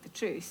speak the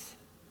truth.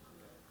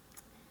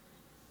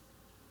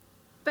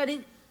 But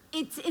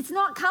it's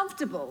not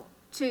comfortable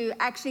to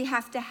actually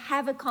have to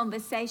have a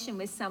conversation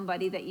with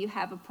somebody that you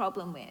have a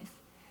problem with.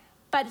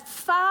 But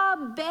far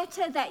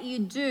better that you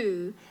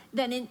do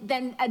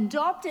than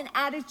adopt an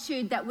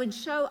attitude that would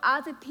show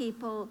other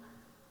people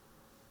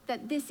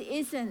that this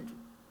isn't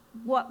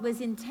what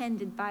was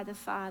intended by the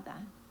Father.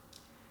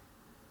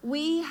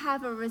 We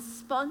have a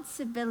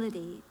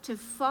responsibility to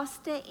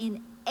foster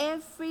in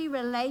every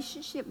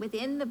relationship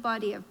within the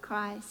body of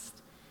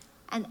Christ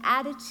an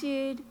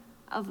attitude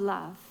of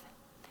love,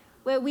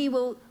 where we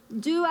will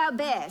do our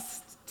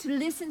best to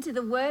listen to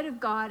the Word of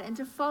God and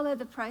to follow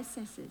the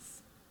processes.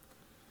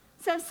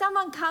 So if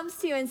someone comes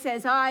to you and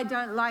says, oh, I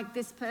don't like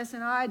this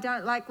person, oh, I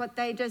don't like what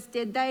they just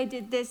did, they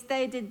did this,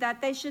 they did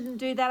that, they shouldn't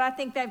do that, I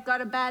think they've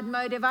got a bad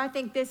motive, I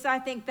think this, I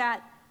think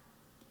that.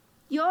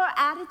 Your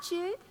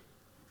attitude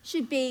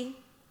should be,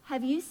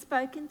 have you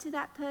spoken to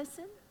that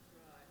person?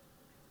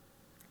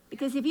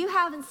 Because if you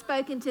haven't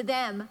spoken to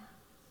them,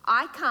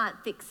 I can't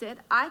fix it,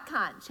 I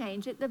can't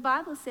change it. The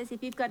Bible says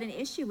if you've got an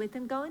issue with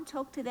them, go and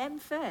talk to them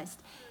first.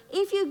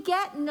 If you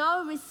get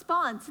no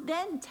response,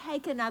 then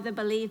take another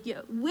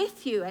believer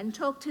with you and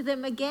talk to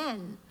them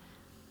again.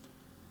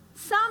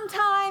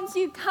 Sometimes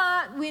you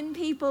can't win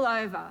people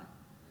over.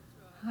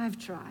 I've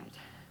tried.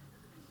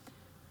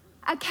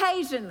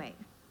 Occasionally.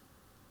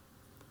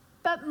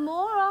 But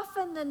more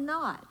often than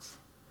not,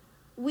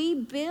 we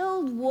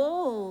build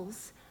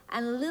walls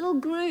and little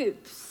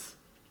groups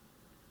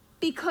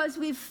because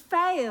we've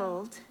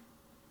failed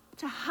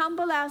to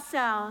humble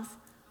ourselves,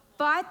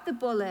 bite the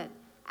bullet,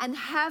 and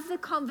have the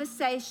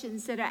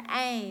conversations that are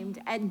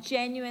aimed at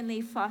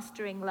genuinely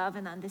fostering love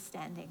and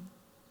understanding.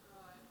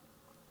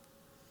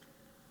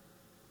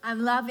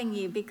 I'm loving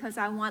you because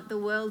I want the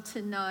world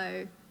to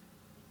know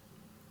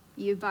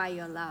you by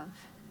your love.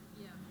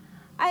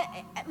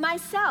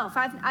 I've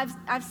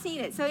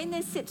seen it. So in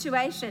this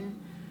situation,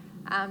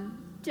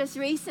 just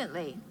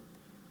recently,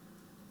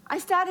 I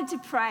started to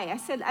pray.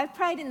 I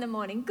prayed in the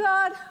morning,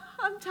 God,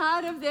 I'm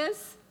tired of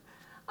this.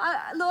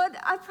 Lord,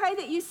 I pray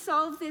that you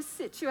solve this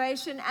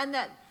situation and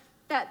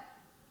that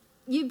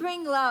you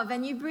bring love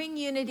and you bring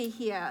unity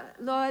here.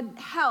 Lord,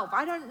 help.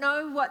 I don't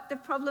know what the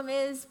problem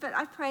is, but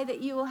I pray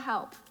that you will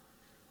help.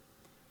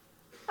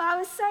 I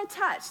was so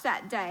touched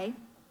that day.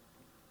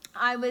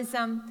 I was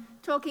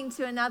talking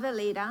to another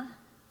leader,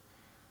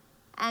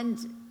 and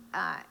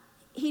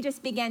he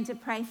just began to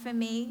pray for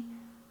me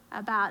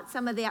about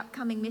some of the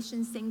upcoming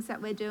missions things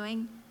that we're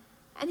doing.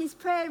 And his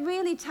prayer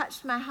really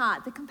touched my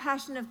heart, the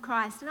compassion of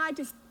Christ. And I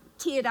just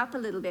teared up a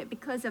little bit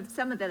because of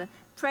some of the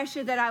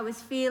pressure that I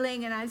was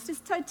feeling. And I was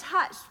just so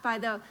touched by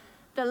the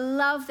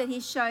love that he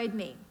showed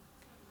me.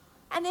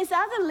 And this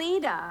other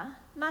leader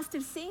must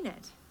have seen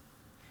it.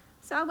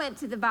 So I went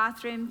to the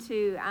bathroom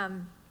to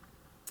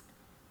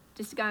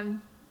just go and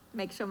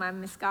make sure my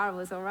mascara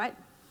was all right.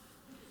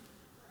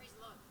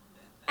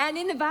 And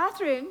in the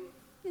bathroom,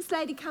 this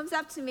lady comes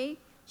up to me.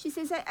 She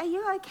says, are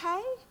you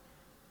okay?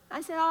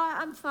 I said, oh,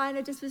 I'm fine.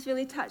 I just was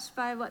really touched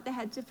by what they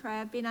had to pray.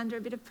 I've been under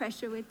a bit of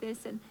pressure with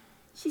this. And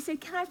she said,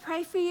 can I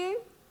pray for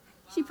you?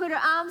 She put her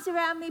arms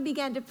around me,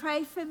 began to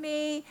pray for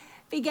me,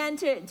 began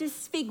to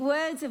just speak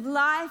words of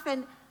life.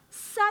 And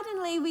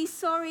suddenly we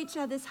saw each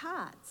other's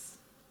hearts.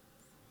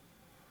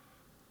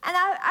 And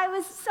I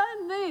was so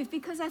moved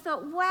because I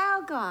thought,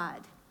 wow,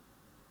 God,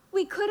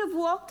 we could have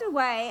walked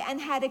away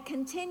and had a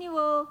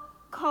continual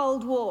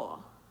Cold War.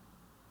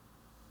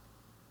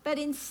 But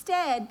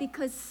instead,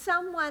 because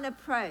someone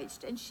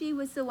approached, and she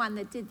was the one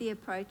that did the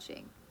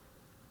approaching,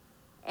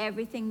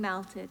 everything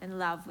melted and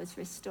love was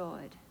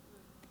restored.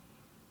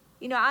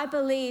 You know, I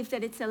believe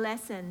that it's a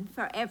lesson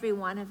for every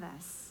one of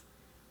us,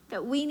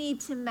 that we need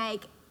to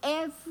make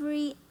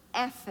every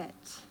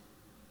effort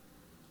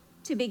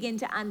to begin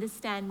to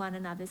understand one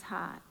another's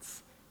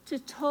hearts, to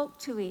talk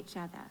to each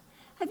other.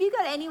 Have you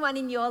got anyone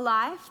in your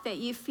life that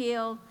you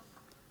feel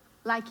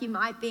like you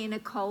might be in a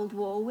cold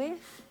war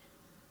with?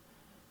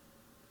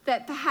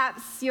 That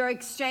perhaps your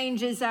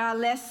exchanges are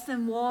less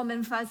than warm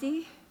and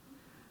fuzzy?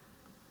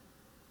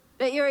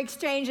 That your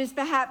exchanges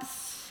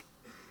perhaps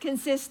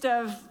consist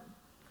of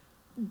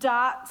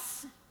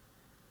darts,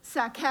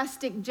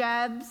 sarcastic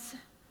jabs,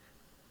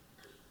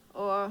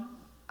 or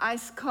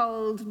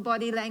ice-cold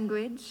body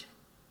language?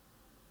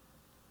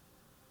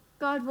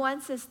 God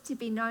wants us to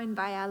be known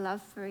by our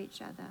love for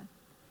each other.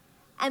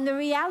 And the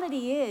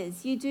reality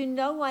is, you do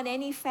no one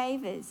any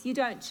favors. You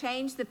don't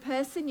change the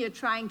person you're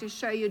trying to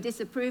show your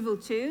disapproval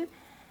to,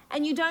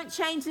 and you don't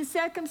change the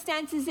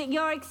circumstances that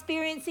you're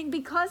experiencing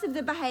because of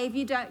the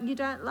behavior you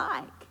don't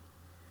like.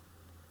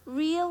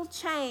 Real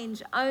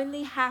change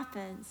only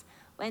happens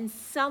when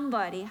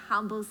somebody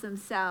humbles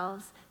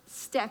themselves,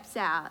 steps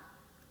out,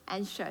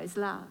 and shows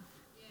love.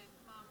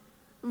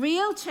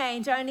 Real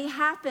change only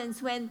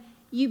happens when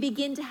you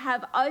begin to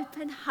have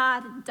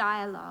open-hearted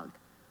dialogue,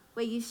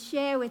 where you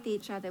share with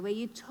each other, where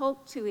you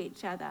talk to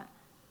each other.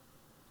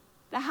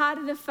 The heart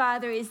of the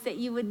Father is that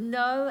you would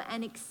know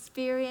and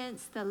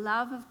experience the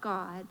love of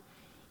God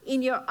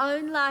in your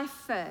own life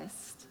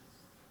first,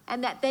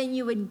 and that then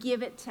you would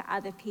give it to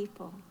other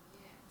people.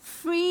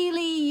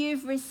 Freely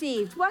you've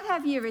received. What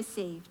have you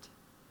received?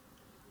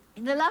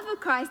 And the love of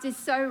Christ is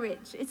so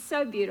rich. It's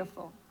so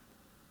beautiful.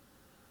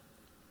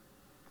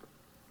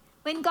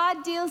 When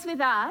God deals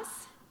with us,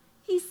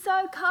 He's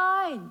so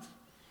kind.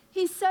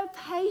 He's so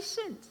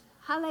patient.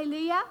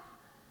 Hallelujah.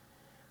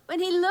 When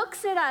He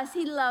looks at us,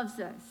 He loves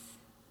us.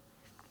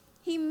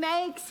 He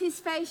makes His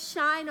face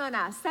shine on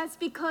us. That's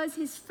because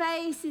His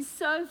face is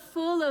so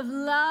full of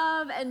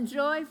love and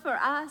joy for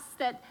us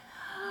that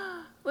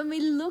when we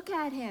look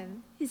at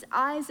Him, His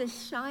eyes are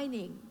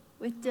shining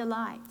with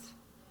delight.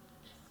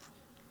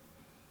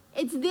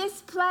 It's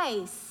this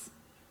place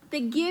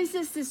that gives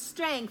us the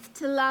strength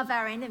to love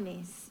our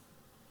enemies,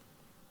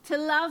 to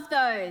love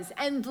those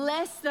and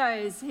bless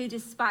those who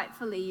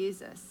despitefully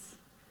use us.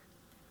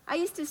 I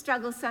used to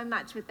struggle so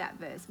much with that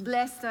verse,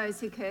 bless those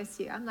who curse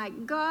you. I'm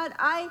like, God,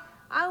 I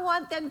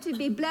want them to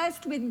be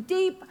blessed with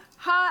deep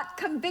heart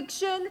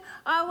conviction.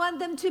 I want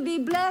them to be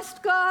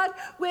blessed, God,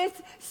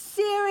 with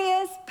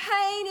serious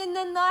pain in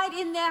the night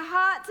in their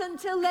hearts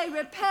until they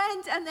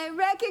repent and they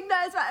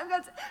recognize what I'm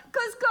going to say.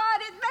 Because,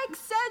 God, it makes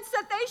sense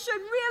that they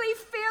should really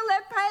feel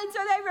their pain so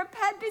they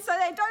repent so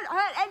they don't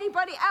hurt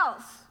anybody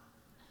else.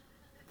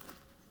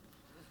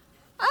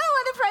 I don't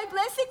want to pray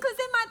blessing because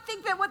they might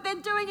think that what they're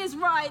doing is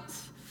right.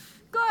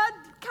 God,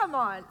 come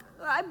on.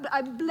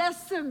 I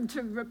bless them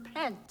to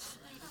repent.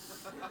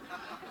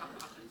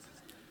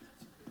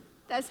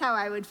 That's how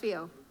I would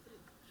feel.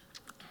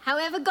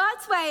 However,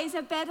 God's ways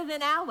are better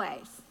than our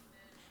ways.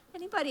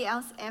 Anybody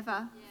else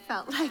ever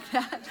felt like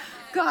that?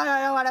 God,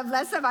 I don't want to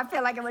bless them. I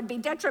feel like it would be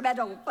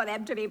detrimental for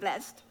them to be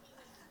blessed.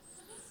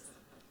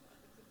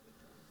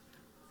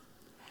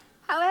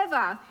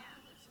 However,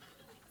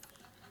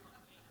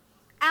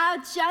 our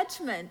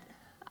judgment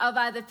of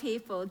other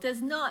people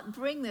does not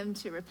bring them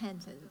to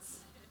repentance.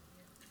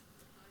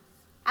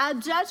 Our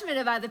judgment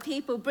of other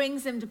people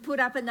brings them to put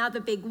up another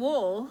big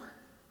wall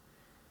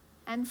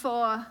and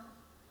for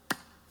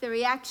the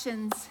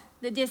reactions,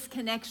 the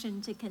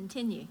disconnection to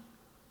continue.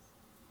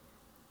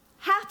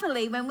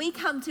 Happily, when we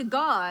come to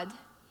God,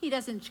 He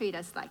doesn't treat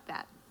us like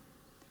that.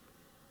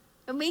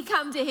 When we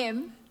come to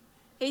Him,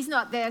 He's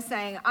not there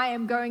saying, I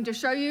am going to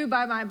show you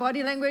by my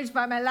body language,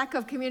 by my lack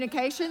of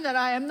communication, that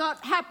I am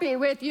not happy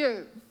with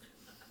you.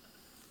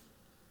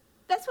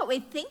 That's what we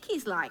think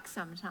He's like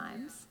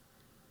sometimes,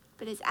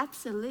 but it's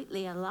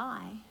absolutely a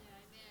lie.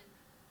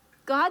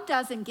 God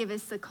doesn't give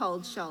us the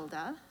cold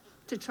shoulder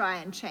to try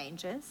and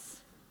change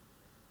us.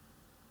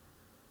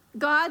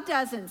 God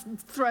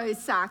doesn't throw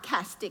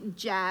sarcastic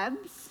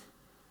jabs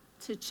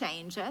to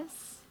change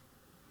us.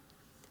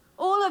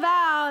 All of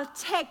our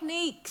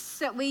techniques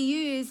that we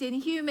use in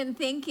human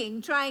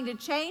thinking, trying to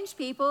change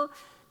people,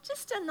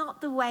 just are not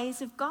the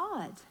ways of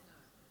God.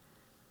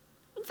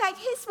 In fact,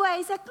 His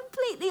ways are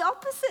completely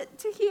opposite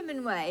to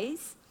human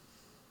ways.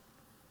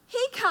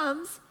 He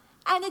comes,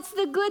 and it's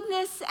the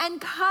goodness and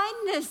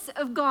kindness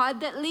of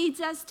God that leads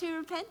us to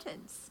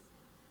repentance.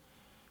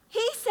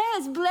 He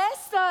says,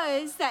 bless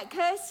those that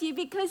curse you,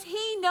 because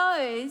He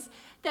knows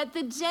that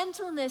the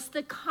gentleness,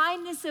 the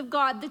kindness of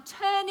God, the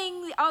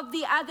turning of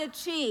the other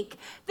cheek,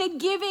 the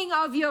giving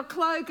of your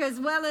cloak as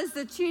well as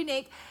the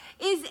tunic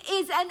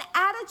is an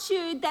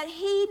attitude that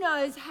He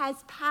knows has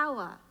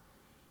power.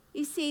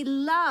 You see,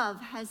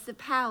 love has the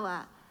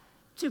power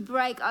to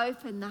break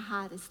open the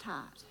hardest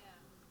heart.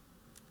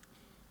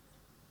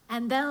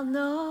 And they'll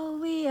know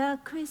we are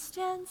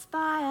Christians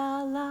by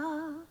our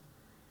love.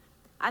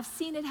 I I've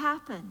seen it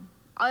happen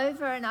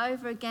over and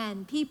over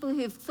again. People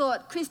who've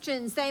thought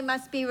Christians, they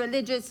must be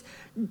religious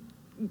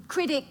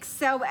critics.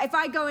 So if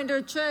I go into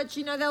a church,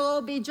 they'll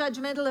all be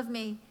judgmental of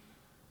me.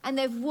 And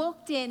they've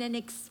walked in and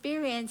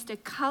experienced a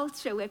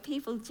culture where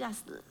people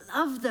just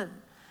love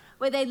them,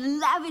 where they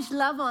lavish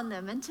love on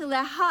them until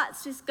their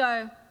hearts just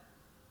go,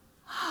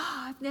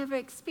 oh, I've never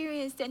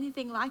experienced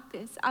anything like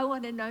this. I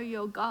want to know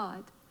your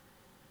God.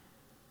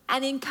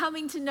 And in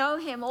coming to know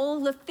him, all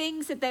the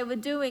things that they were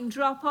doing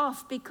drop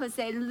off because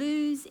they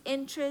lose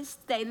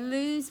interest, they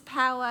lose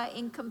power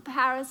in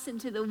comparison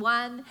to the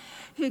one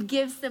who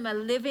gives them a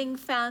living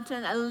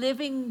fountain, a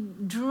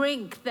living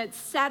drink that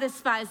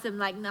satisfies them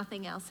like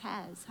nothing else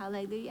has.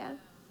 Hallelujah.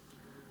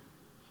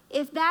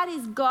 If that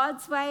is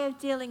God's way of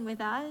dealing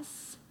with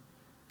us,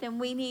 then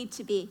we need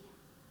to be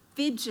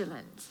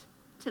vigilant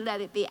to let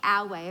it be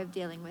our way of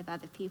dealing with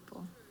other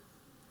people.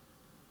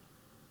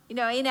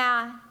 In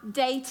our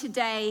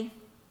day-to-day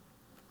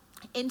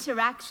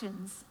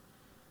interactions,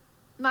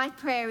 my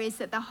prayer is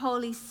that the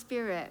Holy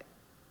Spirit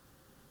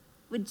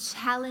would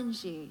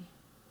challenge you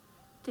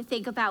to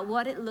think about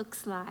what it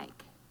looks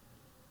like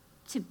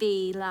to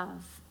be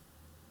love.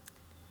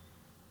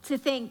 To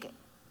think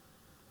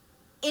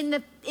in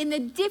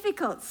the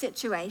difficult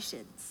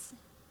situations,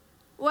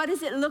 what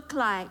does it look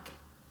like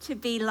to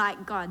be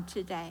like God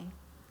today?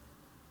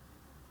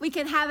 We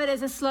can have it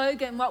as a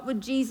slogan, what would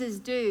Jesus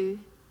do?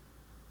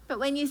 But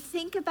when you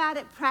think about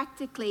it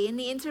practically in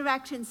the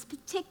interactions,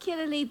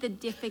 particularly the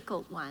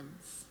difficult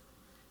ones,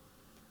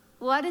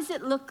 what does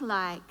it look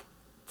like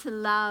to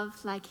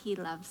love like he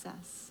loves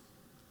us?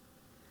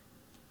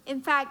 In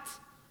fact,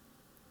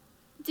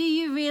 do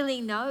you really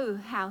know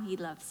how he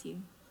loves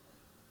you?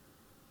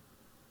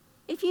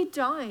 If you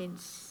don't,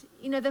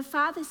 the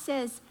Father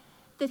says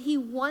that he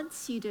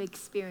wants you to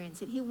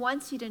experience it. He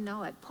wants you to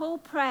know it. Paul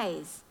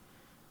prays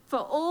for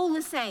all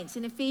the saints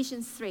in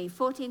Ephesians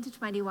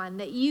 3:14-21,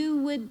 that you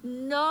would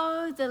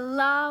know the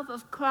love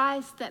of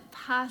Christ that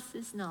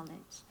passes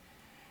knowledge.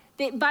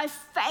 That by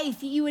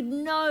faith you would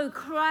know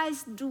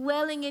Christ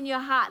dwelling in your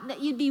heart, and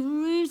that you'd be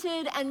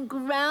rooted and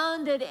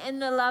grounded in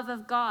the love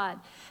of God.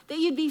 That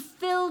you'd be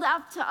filled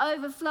up to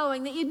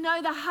overflowing, that you'd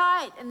know the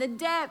height and the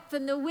depth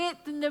and the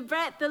width and the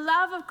breadth, the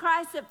love of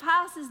Christ that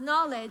passes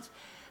knowledge.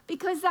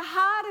 Because the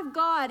heart of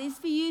God is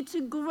for you to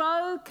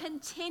grow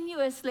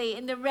continuously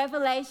in the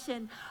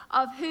revelation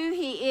of who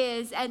he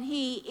is, and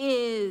he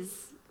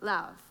is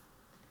love.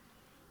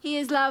 He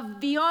is love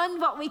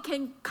beyond what we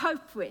can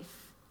cope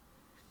with,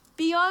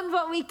 beyond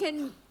what we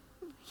can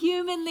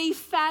humanly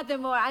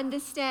fathom or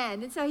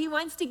understand. And so he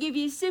wants to give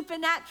you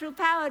supernatural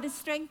power to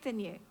strengthen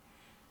you.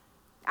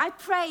 I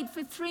prayed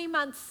for 3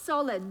 months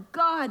solid.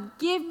 God,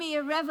 give me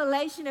a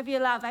revelation of your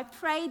love. I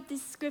prayed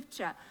this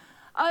scripture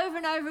over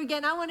and over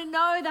again. I want to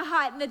know the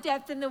height and the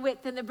depth and the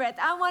width and the breadth.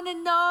 I want to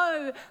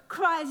know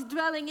Christ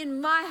dwelling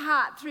in my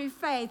heart through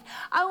faith.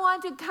 I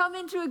want to come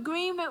into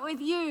agreement with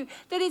you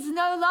that it's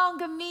no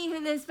longer me who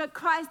lives, but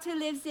Christ who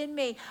lives in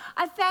me.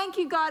 I thank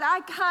you, God. I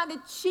can't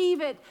achieve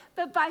it,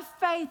 but by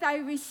faith I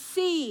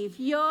receive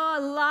your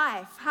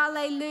life.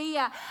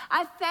 Hallelujah.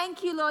 I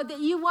thank you, Lord,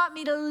 that you want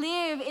me to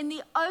live in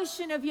the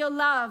ocean of your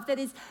love that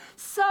is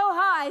so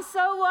high,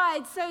 so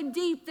wide, so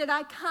deep that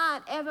I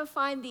can't ever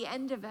find the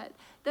end of it.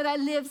 That I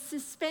live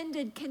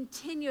suspended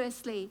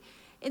continuously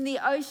in the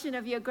ocean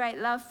of your great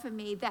love for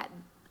me, that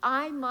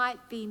I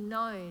might be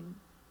known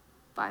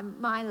by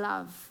my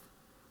love,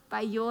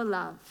 by your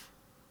love,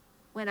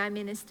 when I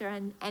minister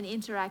and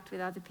interact with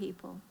other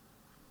people.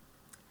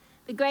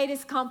 The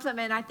greatest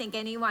compliment I think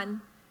anyone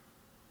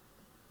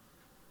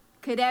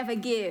could ever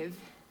give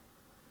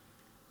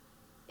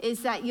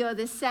is that you're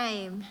the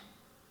same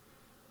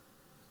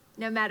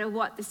no matter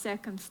what the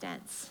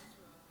circumstance,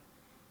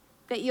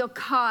 that you're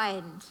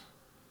kind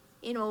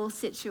in all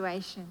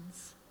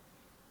situations,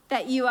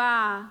 that you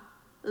are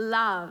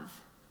love,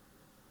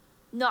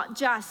 not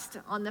just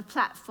on the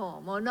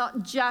platform, or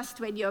not just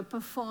when you're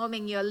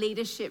performing your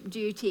leadership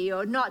duty,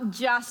 or not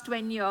just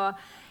when you're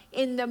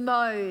in the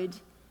mode,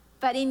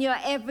 but in your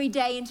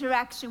everyday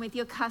interaction with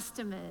your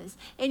customers,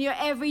 in your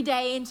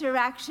everyday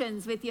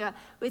interactions with your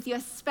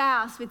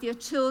spouse, with your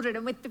children,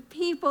 and with the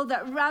people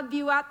that rub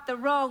you up the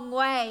wrong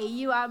way.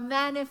 You are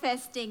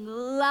manifesting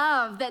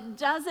love that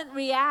doesn't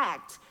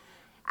react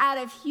out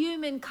of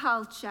human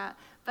culture,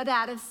 but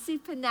out of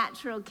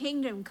supernatural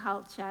kingdom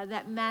culture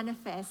that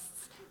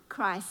manifests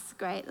Christ's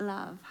great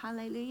love.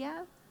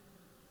 Hallelujah.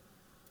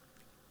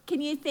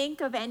 Can you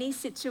think of any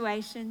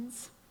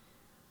situations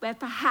where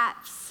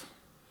perhaps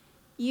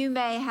you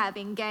may have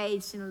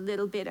engaged in a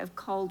little bit of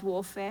cold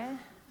warfare,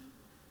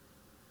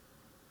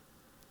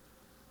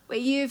 where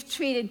you've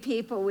treated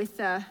people with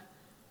the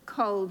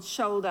cold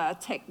shoulder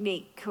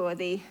technique or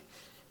the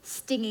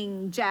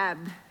stinging jab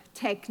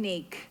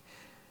technique,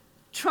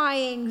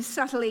 trying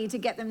subtly to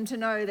get them to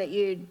know that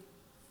you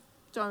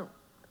don't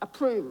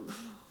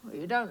approve, or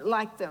you don't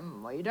like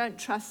them, or you don't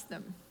trust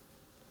them?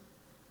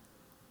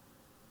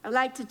 I'd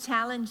like to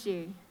challenge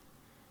you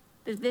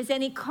that if there's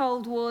any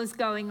cold wars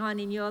going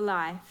on in your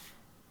life,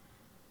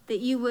 that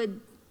you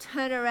would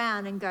turn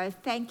around and go,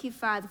 thank you,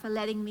 Father, for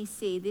letting me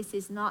see this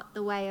is not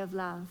the way of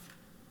love.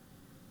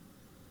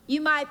 You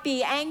might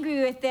be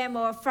angry with them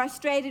or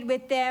frustrated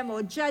with them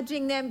or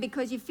judging them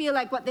because you feel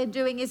like what they're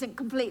doing isn't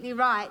completely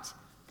right,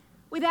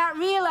 without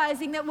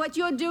realizing that what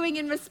you're doing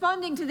in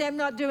responding to them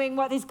not doing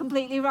what is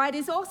completely right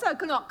is also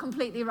not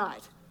completely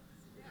right.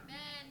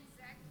 Amen.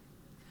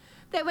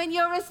 That when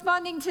you're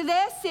responding to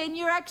their sin,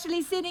 you're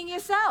actually sinning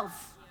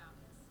yourself.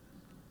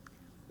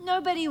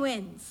 Nobody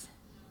wins.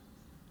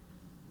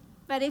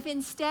 But if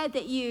instead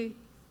that you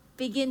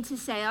begin to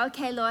say,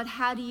 okay, Lord,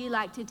 how do you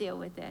like to deal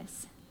with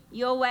this?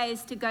 Your way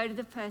is to go to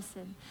the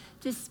person,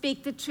 to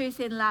speak the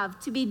truth in love,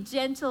 to be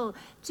gentle,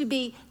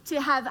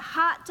 to have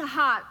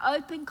heart-to-heart,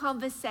 open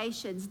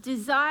conversations,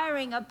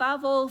 desiring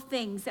above all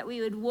things that we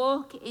would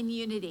walk in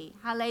unity.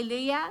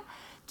 Hallelujah.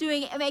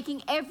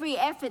 Making every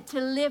effort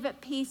to live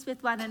at peace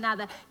with one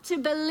another, to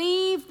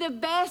believe the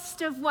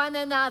best of one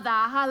another.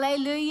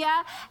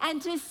 Hallelujah.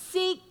 And to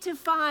seek to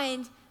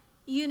find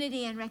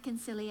unity and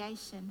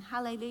reconciliation.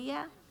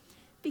 Hallelujah.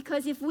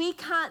 Because if we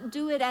can't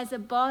do it as a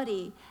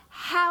body,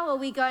 how are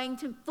we going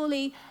to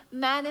fully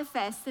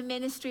manifest the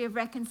ministry of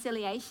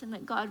reconciliation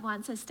that God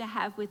wants us to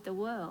have with the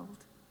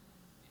world?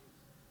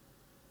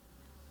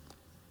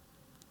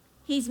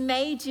 He's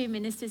made you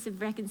ministers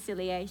of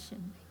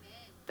reconciliation.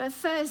 But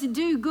first,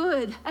 do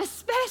good,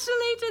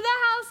 especially to the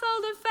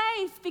household of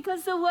faith,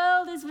 because the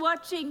world is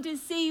watching to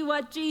see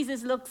what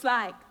Jesus looks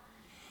like.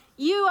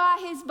 You are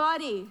his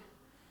body.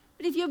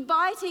 But if you're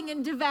biting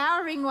and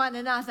devouring one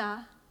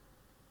another,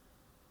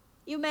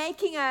 you're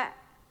making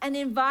an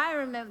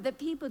environment that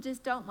people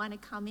just don't want to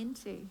come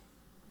into.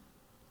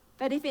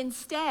 But if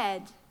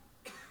instead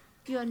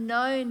you're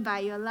known by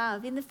your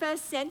love. In the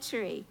first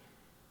century,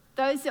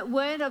 those that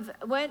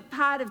weren't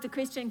part of the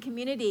Christian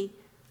community,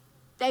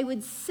 they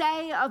would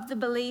say of the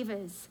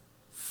believers,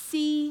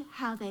 see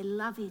how they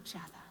love each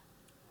other.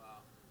 Wow.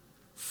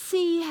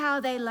 See how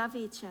they love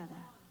each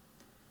other.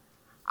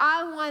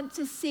 I want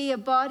to see a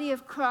body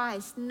of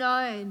Christ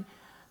known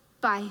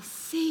by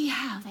see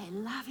how they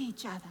love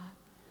each other.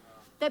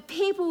 That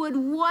people would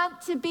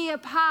want to be a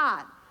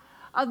part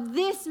of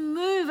this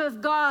move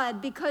of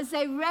God because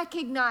they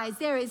recognize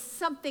there is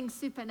something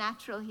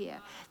supernatural here.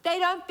 They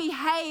don't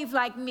behave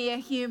like mere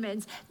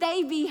humans.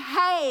 They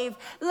behave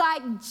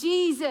like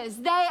Jesus.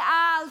 They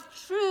are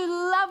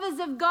true lovers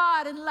of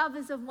God and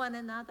lovers of one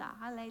another.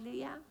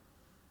 Hallelujah.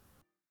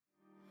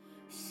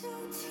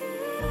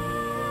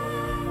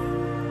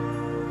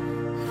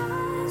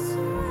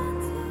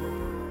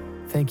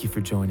 Thank you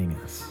for joining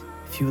us.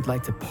 If you would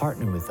like to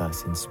partner with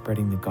us in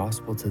spreading the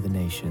gospel to the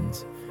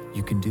nations,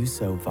 you can do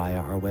so via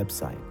our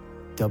website,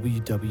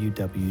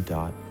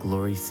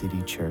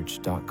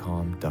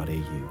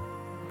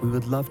 www.glorycitychurch.com.au. We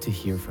would love to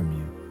hear from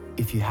you.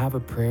 If you have a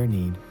prayer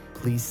need,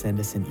 please send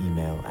us an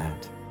email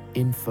at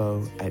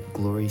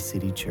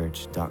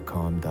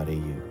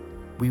info@glorycitychurch.com.au.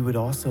 We would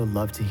also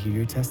love to hear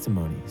your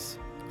testimonies.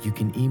 You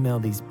can email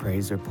these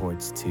praise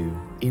reports to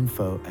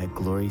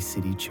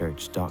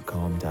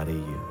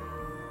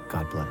info@glorycitychurch.com.au.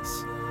 God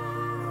bless.